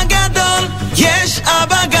אבא גדול יש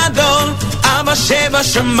אבא גדול אבא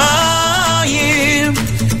שבשמיים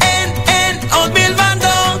אין עוד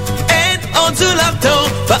מלבדו אין עוד זולתו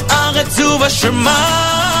בארץ ובשמיים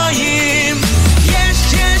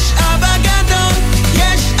יש אבא גדול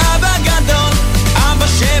יש אבא גדול אבא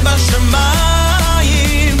שבשמיים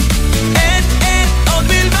אין עוד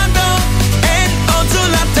מלבדו אין עוד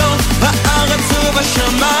זולתו בארץ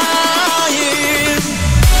ובשמיים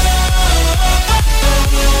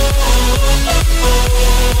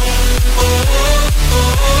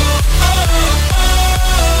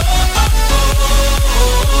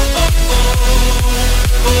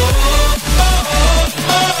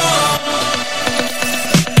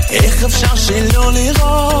שלא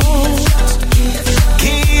לראות,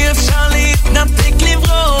 כי אי אפשר להתנתק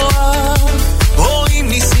לברוח, רואים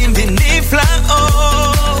ניסים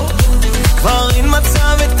ונפלאות, כבר אין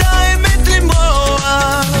מצב את האמת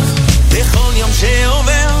למרוח, בכל יום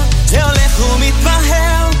שעובר זה הולך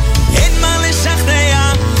ומתבהר, אין מה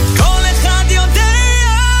לשכנע, כל אחד יודע,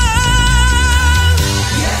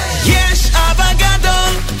 יש אבא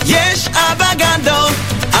גדול, יש אבא גדול,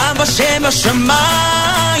 אבא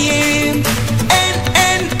שבשמיים,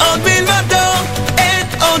 אין עוד בלבדו, אין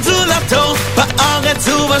עוד זולתו, בארץ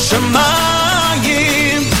ובשמיים.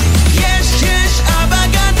 יש אבא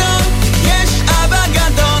גדול, יש אבא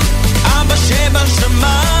גדול, אבא שבשמיים,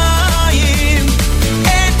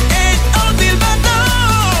 אין עוד בלבדו,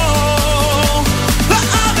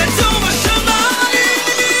 בארץ ובשמיים.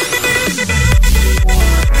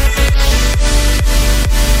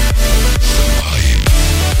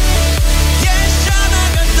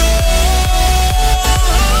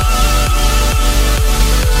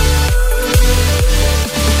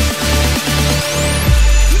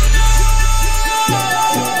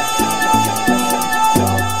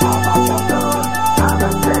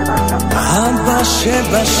 אבא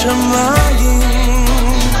שבשמיים,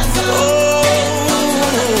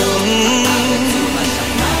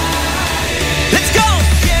 Let's go!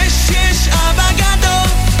 יש אבא גדול,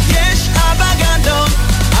 יש אבא גדול,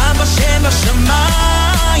 אבא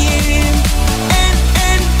שבשמיים,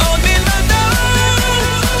 אין עוד מלבדו,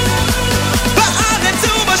 בארץ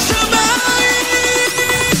ובשמיים.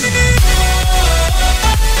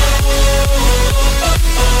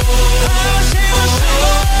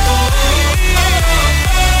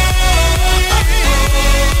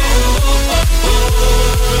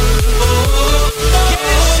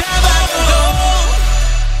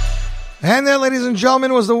 And there, ladies and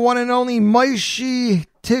gentlemen, was the one and only Moshe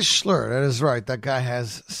Tischler. That is right. That guy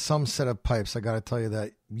has some set of pipes. I got to tell you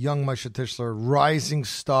that. Young Moshe Tischler, rising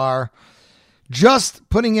star, just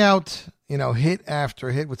putting out, hit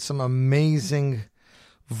after hit with some amazing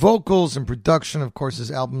vocals and production. Of course,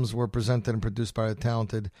 his albums were presented and produced by the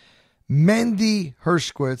talented Mendy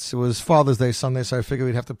Hershkowitz. It was Father's Day Sunday, so I figured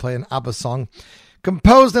we'd have to play an ABBA song.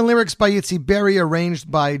 Composed and lyrics by Yitzi Berry,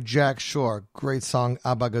 arranged by Jack Shore. Great song,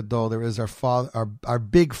 Abba Gadol. There is our father, our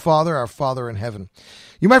big father, our Father in heaven.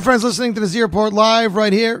 You, my friends, listening to the Z Report live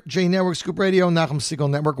right here, J Network, Scoop Radio, Nachum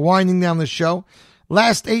Segal Network, winding down the show.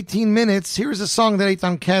 Last 18 minutes, here's a song that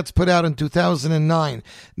Eitan Katz put out in 2009.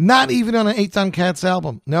 Not even on an Eitan Katz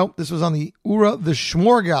album. Nope, this was on the Ura the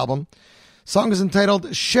Shmorg album. Song is entitled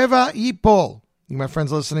Sheva Yipol. You, my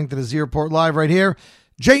friends, listening to the Z Report live right here,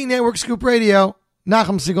 J Network, Scoop Radio,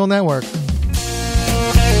 Nachum Segal Network.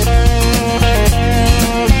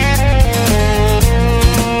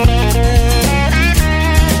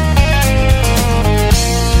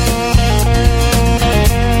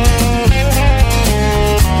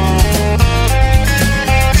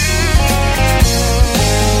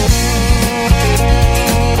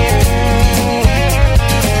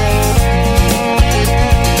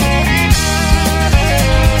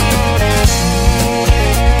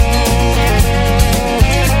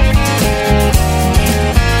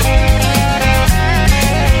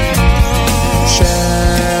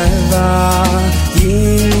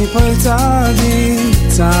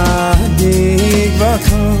 צדיק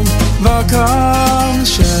וקום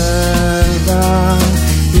שבע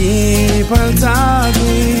יפול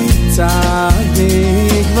צדיק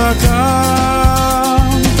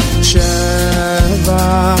וקום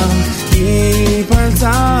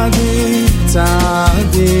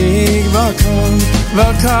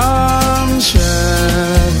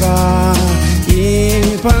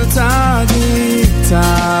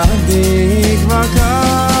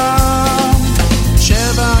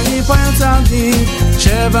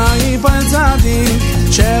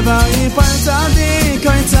שבע יפול צדיק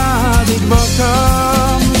וקום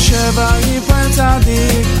שבע יפול צדיק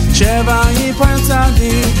וקום שבע יפול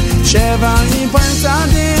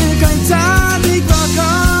צדיק אוי צדיק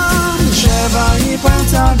בקום שבע יפול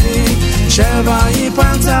צדיק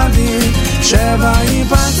אוי צדיק בקום שבע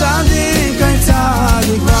יפול צדיק אוי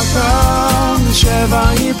צדיק בקום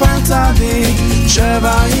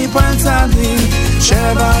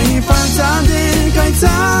שבע יפול צדיק אוי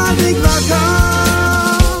צדיק בקום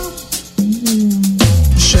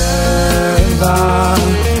שבע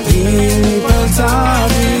יפול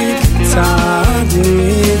צדיק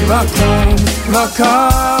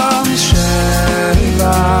בקום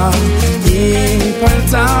שבע יפול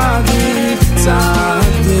צדיק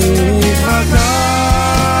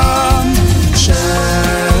בקום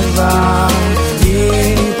שבע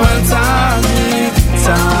יפול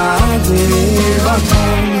צדיק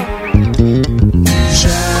בקום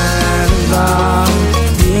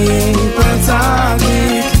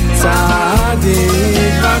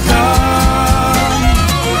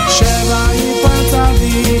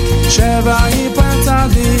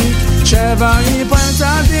Sheva Yipar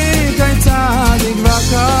Tzadik, Ein Tzadik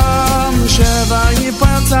Vakom. Sheva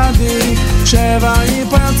Yipar Tzadik, Sheva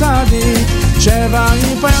Yipar Tzadik, Sheva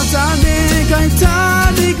Yipar Tzadik, Ein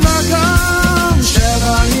Tzadik Vakom.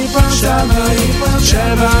 Sheva Yipar Tzadik,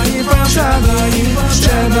 Sheva Yipar Tzadik,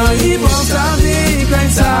 Sheva Yipar Tzadik, Ein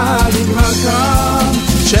Tzadik Vakom.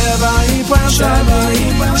 Sheva Yipar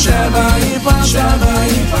Tzadik, Sheva Yipar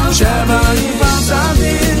Tzadik, Sheva Yipar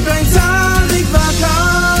Tzadik, Ein Tzadik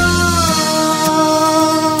Vakom.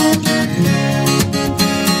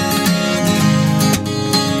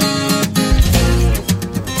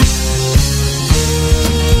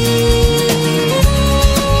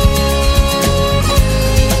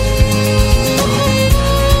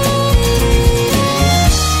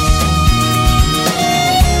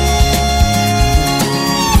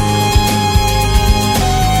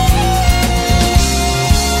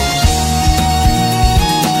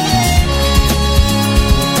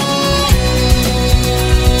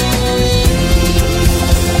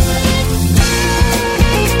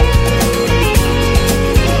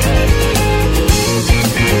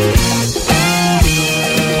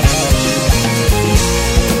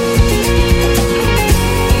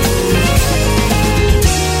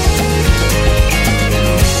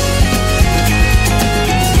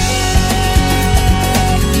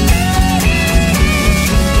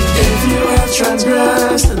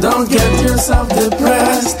 Don't get yourself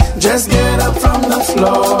depressed. Just get up from the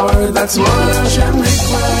floor. That's what Hashem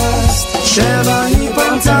requests. Sheva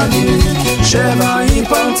Yipar Tzadik, Sheva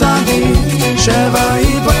Yipar Tzadik, Sheva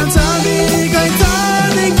Yipar Tzadik, Ein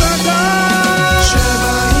Tzadik Vakom.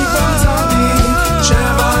 Sheva Yipar Tzadik,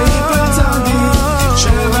 Sheva Yipar Tzadik,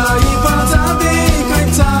 Sheva Yipar Tzadik, Ein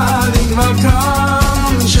Tzadik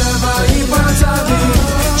Vakom. Sheva Yipar Tzadik,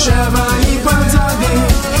 Sheva Yipar Tzadik,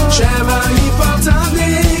 Sheva Yipar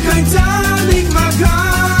Tzadik, Ein Tzadik Vakom.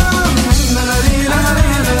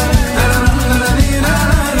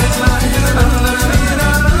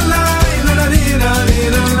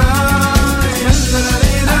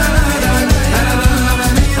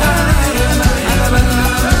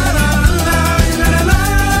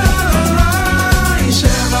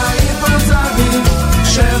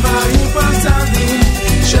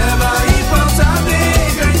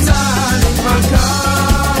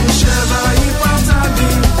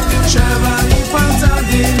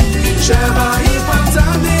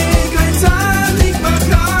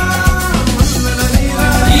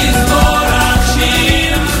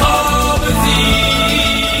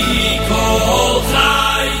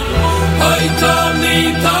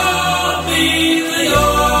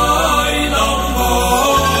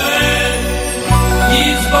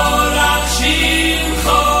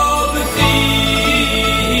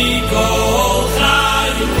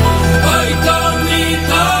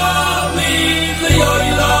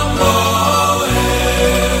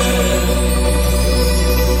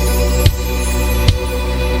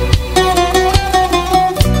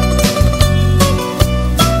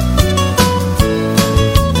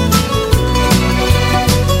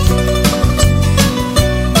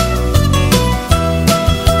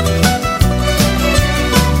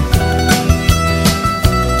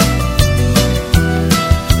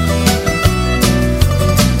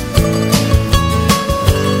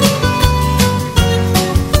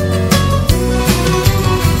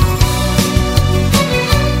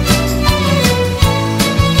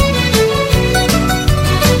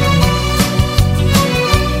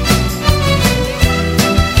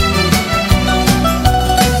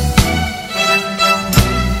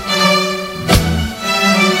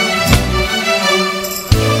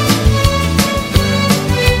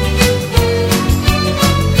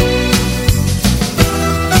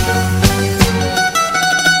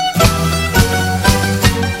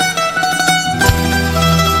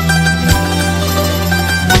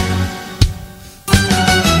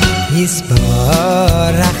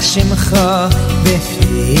 Shimcha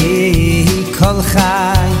befi kol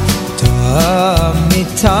chai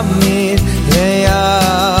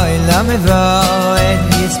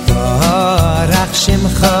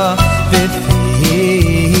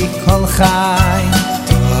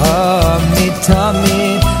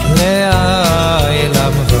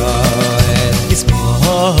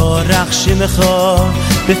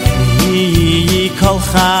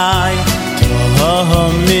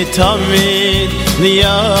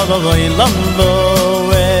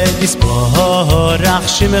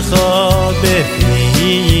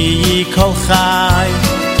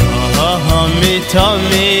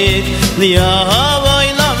tamid li'avoy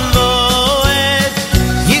lamvoed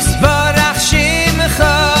Yisbarach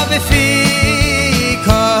Shimcha befi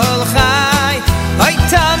kol chai Oy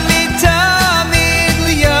tamid tamid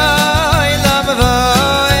li'avoy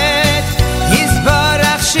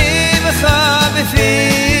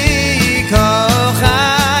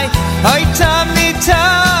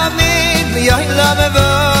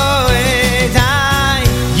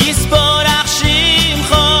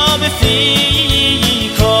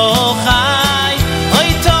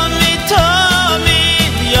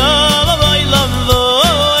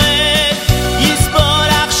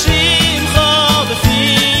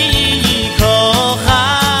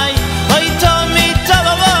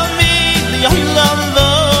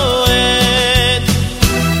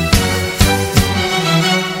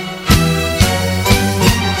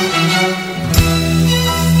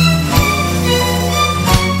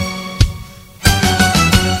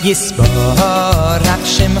Yisborach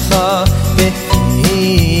Shimcha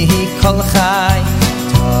B'fi Kol Chai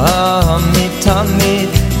Tamid Tamid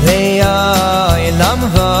Le'olam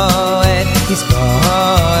Voed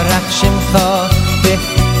Yisborach Shimcha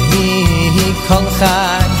B'fi Kol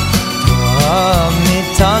Chai Tamid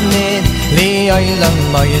Tamid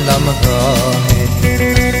Le'olam Voed.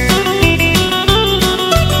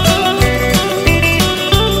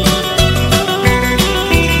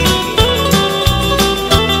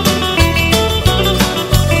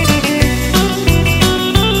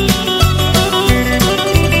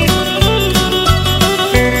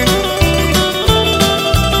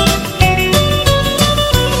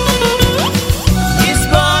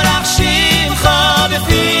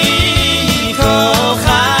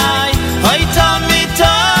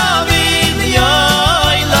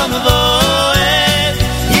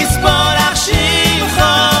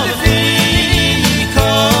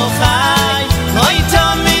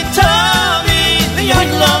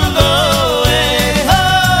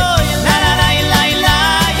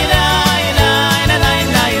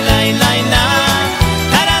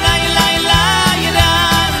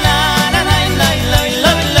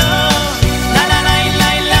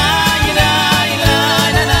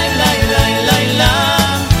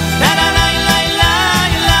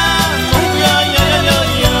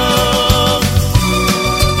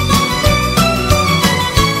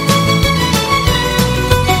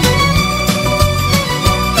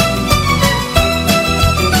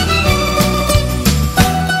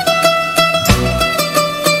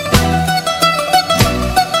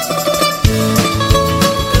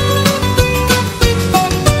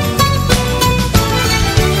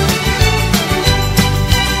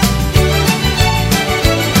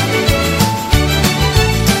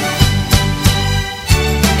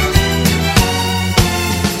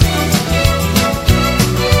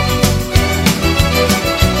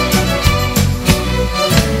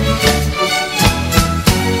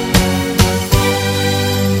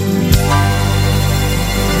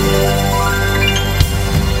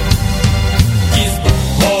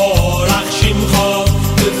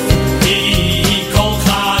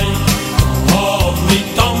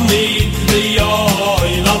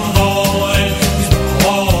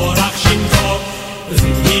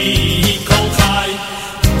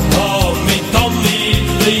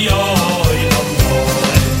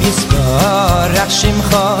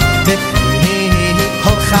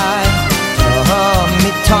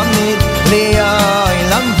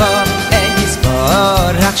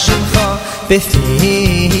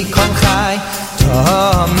 B'fi Kol Chai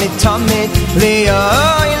Tamid Tamid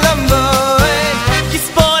Le'olam Voed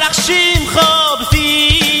Yisborach Shimcha B'fi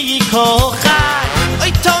Kol Chai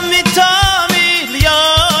Oy Tamid Tamid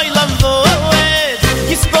Le'olam Voed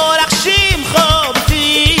Yisborach Shimcha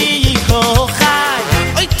B'fi Kol Chai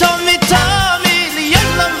Oy Tamid Tamid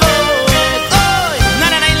Le'olam Voed Oy Na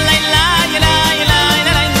na na la la la la la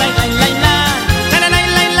la la la la la Na na na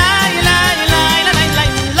la la la la la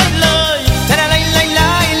la la la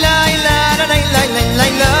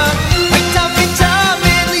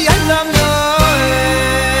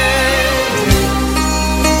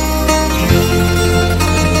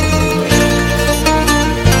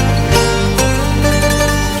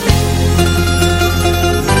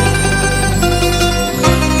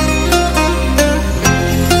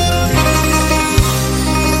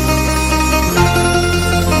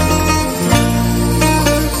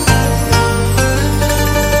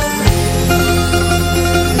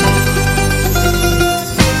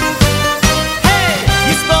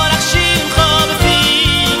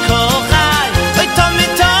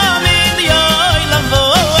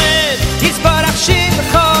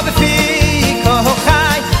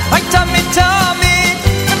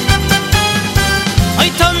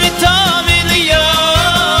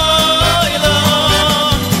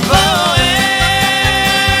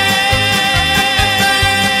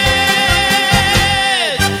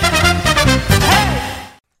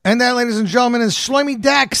And that, ladies and gentlemen, is Shlomi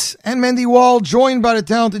Dax and Mendy Wall, joined by the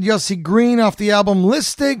talented Yossi Green off the album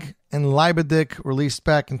Listig and Leibedik, released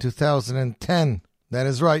back in 2010. That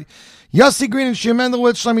is right. Yossi Green and Shia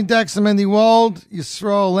Mendelowitz, Shlomi Dax and Mendy Wald,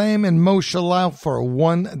 Yisrael Lame and Moshe Lau for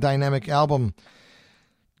one dynamic album.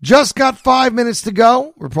 Just got 5 minutes to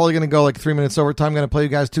go. We're probably going to go like 3 minutes over time. I'm going to play you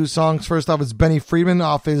guys two songs. First off, it's Benny Friedman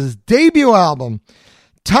off his debut album,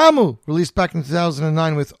 Tamu, released back in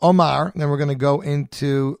 2009 with Omar. And then we're going to go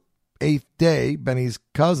into Eighth Day, Benny's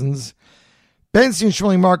cousins. Benzi and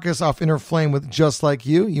Shmuley Marcus off Inner Flame with Just Like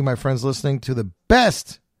You. You, my friends, listening to the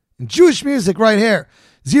best in Jewish music right here.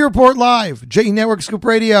 Z-Report Live, JE Network, Scoop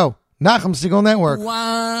Radio, Nachum Segal Network.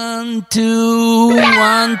 1, 2,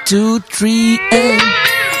 1, 2, 3, and...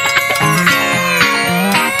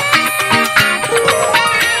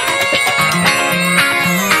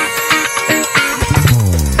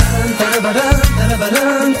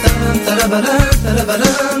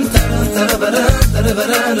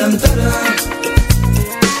 Omar,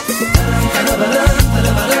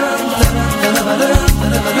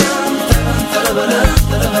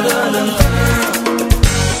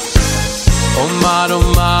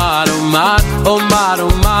 Omar, Omar, Omar,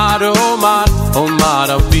 Omar, Omar, Omar,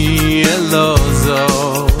 Abi Elozo.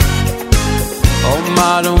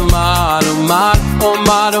 Omar, Omar, Omar,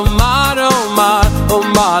 Omar, Omar, Omar,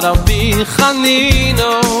 Omar, Abi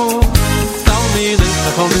Chanino. Talmidei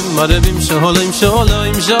Chachamim Marevim Sholem,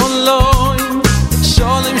 Sholem, Sholem,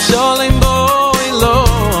 Sholem, Sholem,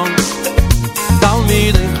 Boilom.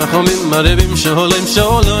 Talmidei Chachamim Marevim Sholem,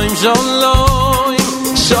 Sholem, Sholem,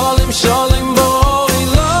 Sholem, Sholem, Boilom.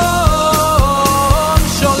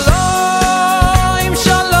 Sholem,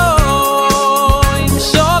 Sholem, Sholem,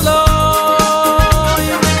 Sholem,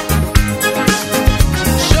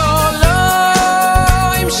 Sholem,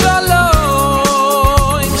 Sholem,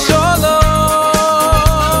 Sholem,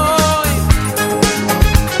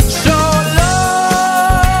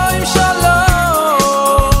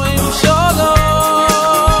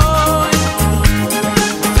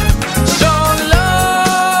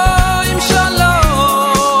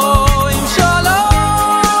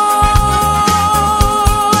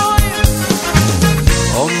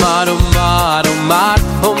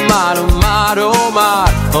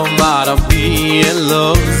 Omar, Abi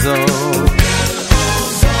Elozo.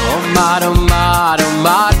 Omar, Omar,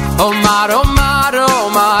 Omar, Omar, Omar,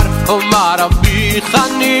 Omar, Omar, Abi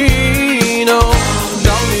Chanino.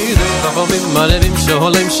 Talmidei Chachamim Marevim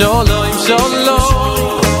Sholem, Sholem, Sholem,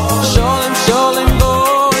 Sholem, Sholem,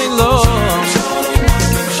 Boilom.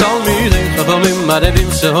 Talmidei Chachamim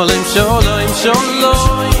Marevim Sholem, Sholem,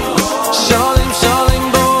 Sholem, Sholem, Sholem.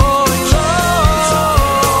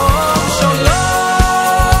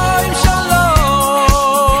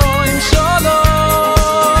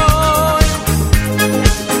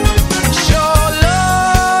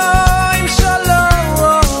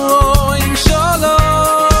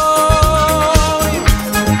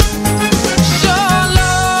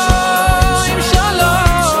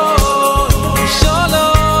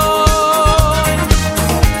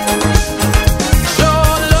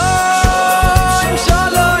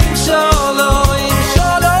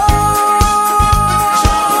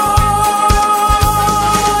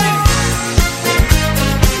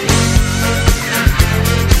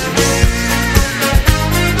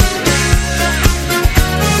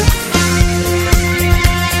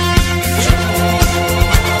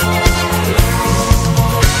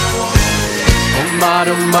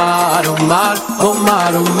 Omar, Omar,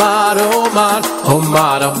 Omar, Omar, Omar,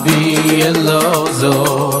 Omar, Abi Elozo.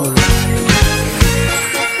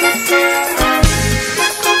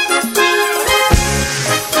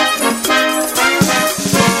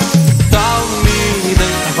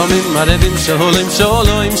 Talmidei Chachamim Marevim Sholem,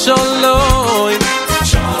 Sholem, Sholem,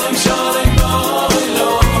 Sholem, Sholem,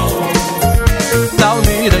 Boilom.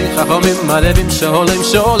 Talmidei Chachamim Marevim Sholem,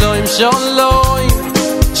 Sholem, Sholem,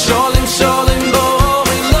 Sholem, Sholem.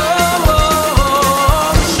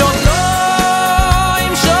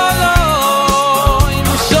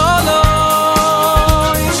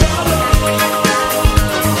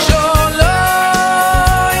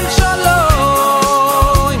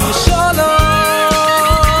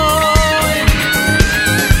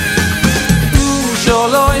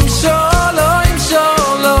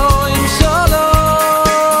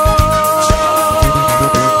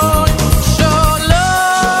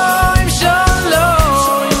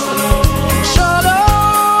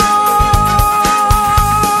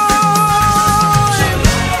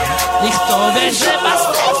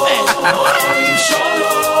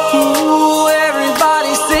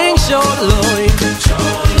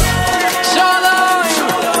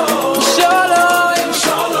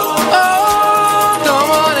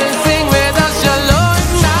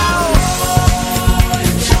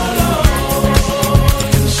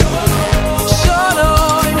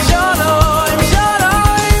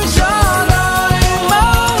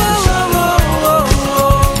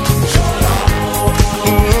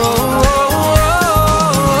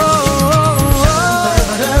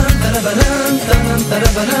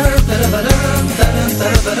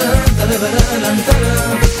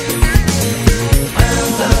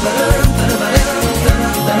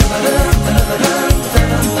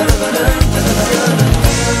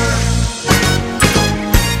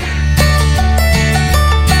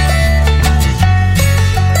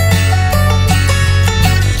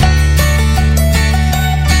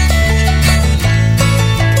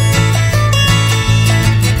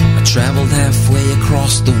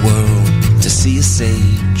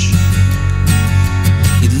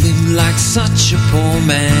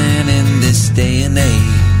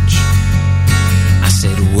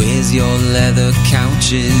 Where's your leather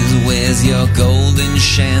couches? Where's your golden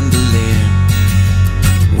chandelier?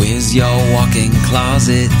 Where's your walk-in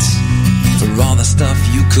closet for all the stuff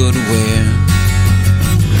you could wear?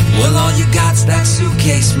 Well, all you got's that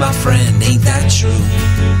suitcase, my friend, ain't that true?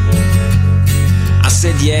 I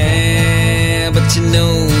said, yeah, but you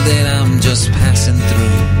know that I'm just passing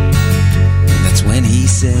through. And that's when he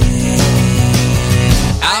said,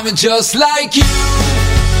 I'm just like you.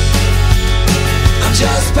 I'm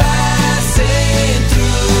just passing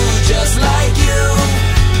through, just like you.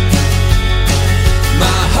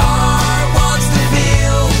 My heart wants to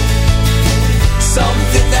feel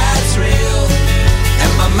something that's real,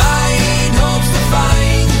 and my mind hopes to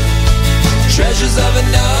find treasures of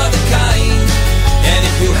another kind. And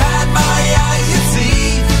if you had my eyes, you'd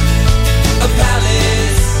see a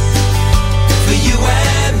palace for you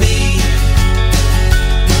and me.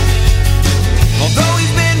 Although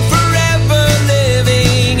he's been forever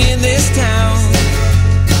living in this town,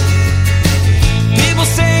 people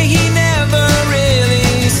say he never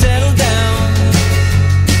really settled down.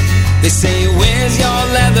 They say, where's your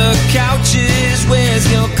leather couches? Where's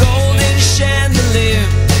your golden chandelier?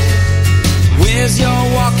 Where's your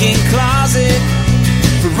walk-in closet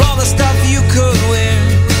for all the stuff you could wear?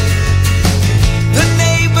 The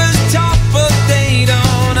neighbors talk, but they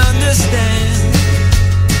don't understand.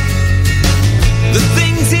 The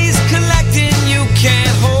things he's collecting you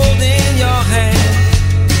can't hold in your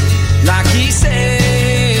hand. Like he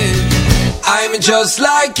said, I'm just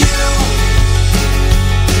like you.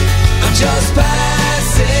 I'm just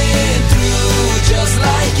passing through, just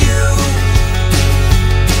like you.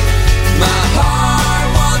 My heart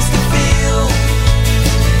wants to feel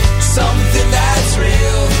something that's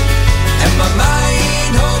real, and my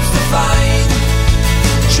mind hopes to find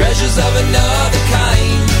treasures of another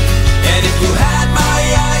kind. And if you had my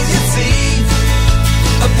eyes, you'd see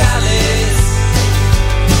a palace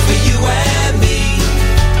for you and me.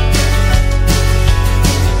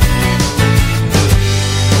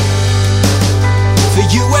 For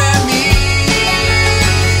you and me.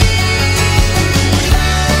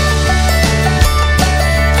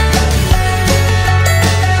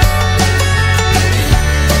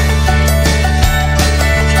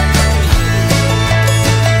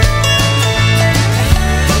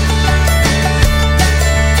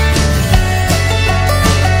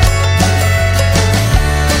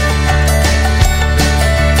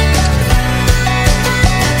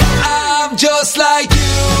 Just like you,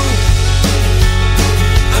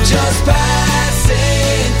 I'm just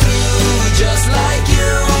passing through, just like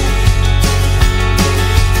you.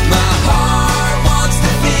 My heart wants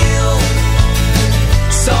to feel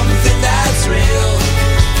something that's real,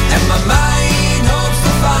 and my mind hopes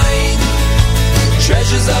to find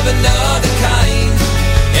treasures of another kind.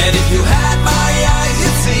 And if you had my eyes,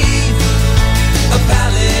 you'd see a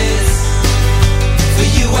palace for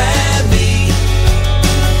you and me.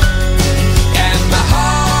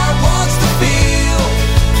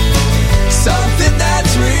 Something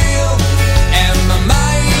that's real, and my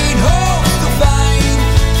mind hopes to find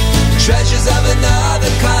treasures of another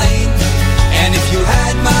kind. And if you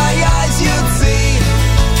had my eyes, you'd see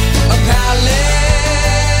a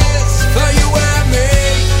palace for you and me.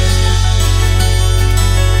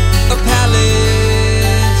 A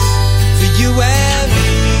palace for you and me.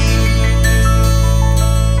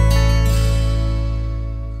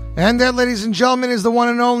 And that, ladies and gentlemen, is the one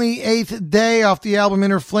and only Eighth Day off the album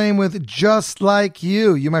Inner Flame with Just Like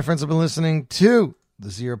You. You, my friends, have been listening to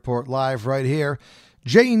the Z Report Live right here.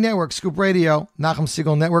 JE Network, Scoop Radio, Nachum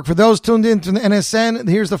Segal Network. For those tuned in to the NSN,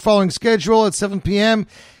 here's the following schedule at 7 p.m.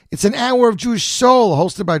 It's an hour of Jewish soul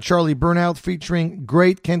hosted by Charlie Burnout featuring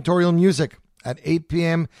great cantorial music. At 8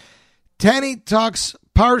 p.m., Tani Talks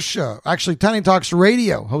Parsha, actually Tani Talks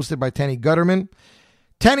Radio, hosted by Tani Gutterman.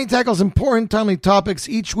 Tani tackles important, timely topics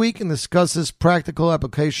each week and discusses practical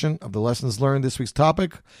application of the lessons learned. This week's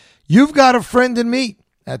topic, You've Got a Friend in Me,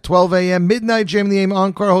 at 12 a.m. Midnight Jam in the Aim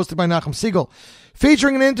Encore, hosted by Nachum Segal,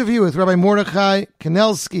 featuring an interview with Rabbi Mordechai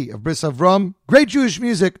Kanelsky of Bris Avram. Great Jewish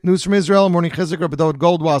music, news from Israel, Morning Chizuk, Rabbi David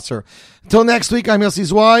Goldwasser. Until next week, I'm Yossi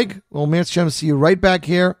Zweig. We'll see you right back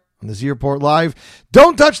here on the Z Report Live.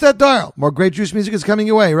 Don't touch that dial. More great Jewish music is coming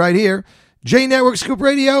your way right here. J Network, Scoop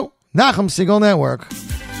Radio, Nachum Segal Network.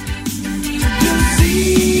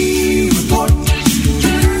 See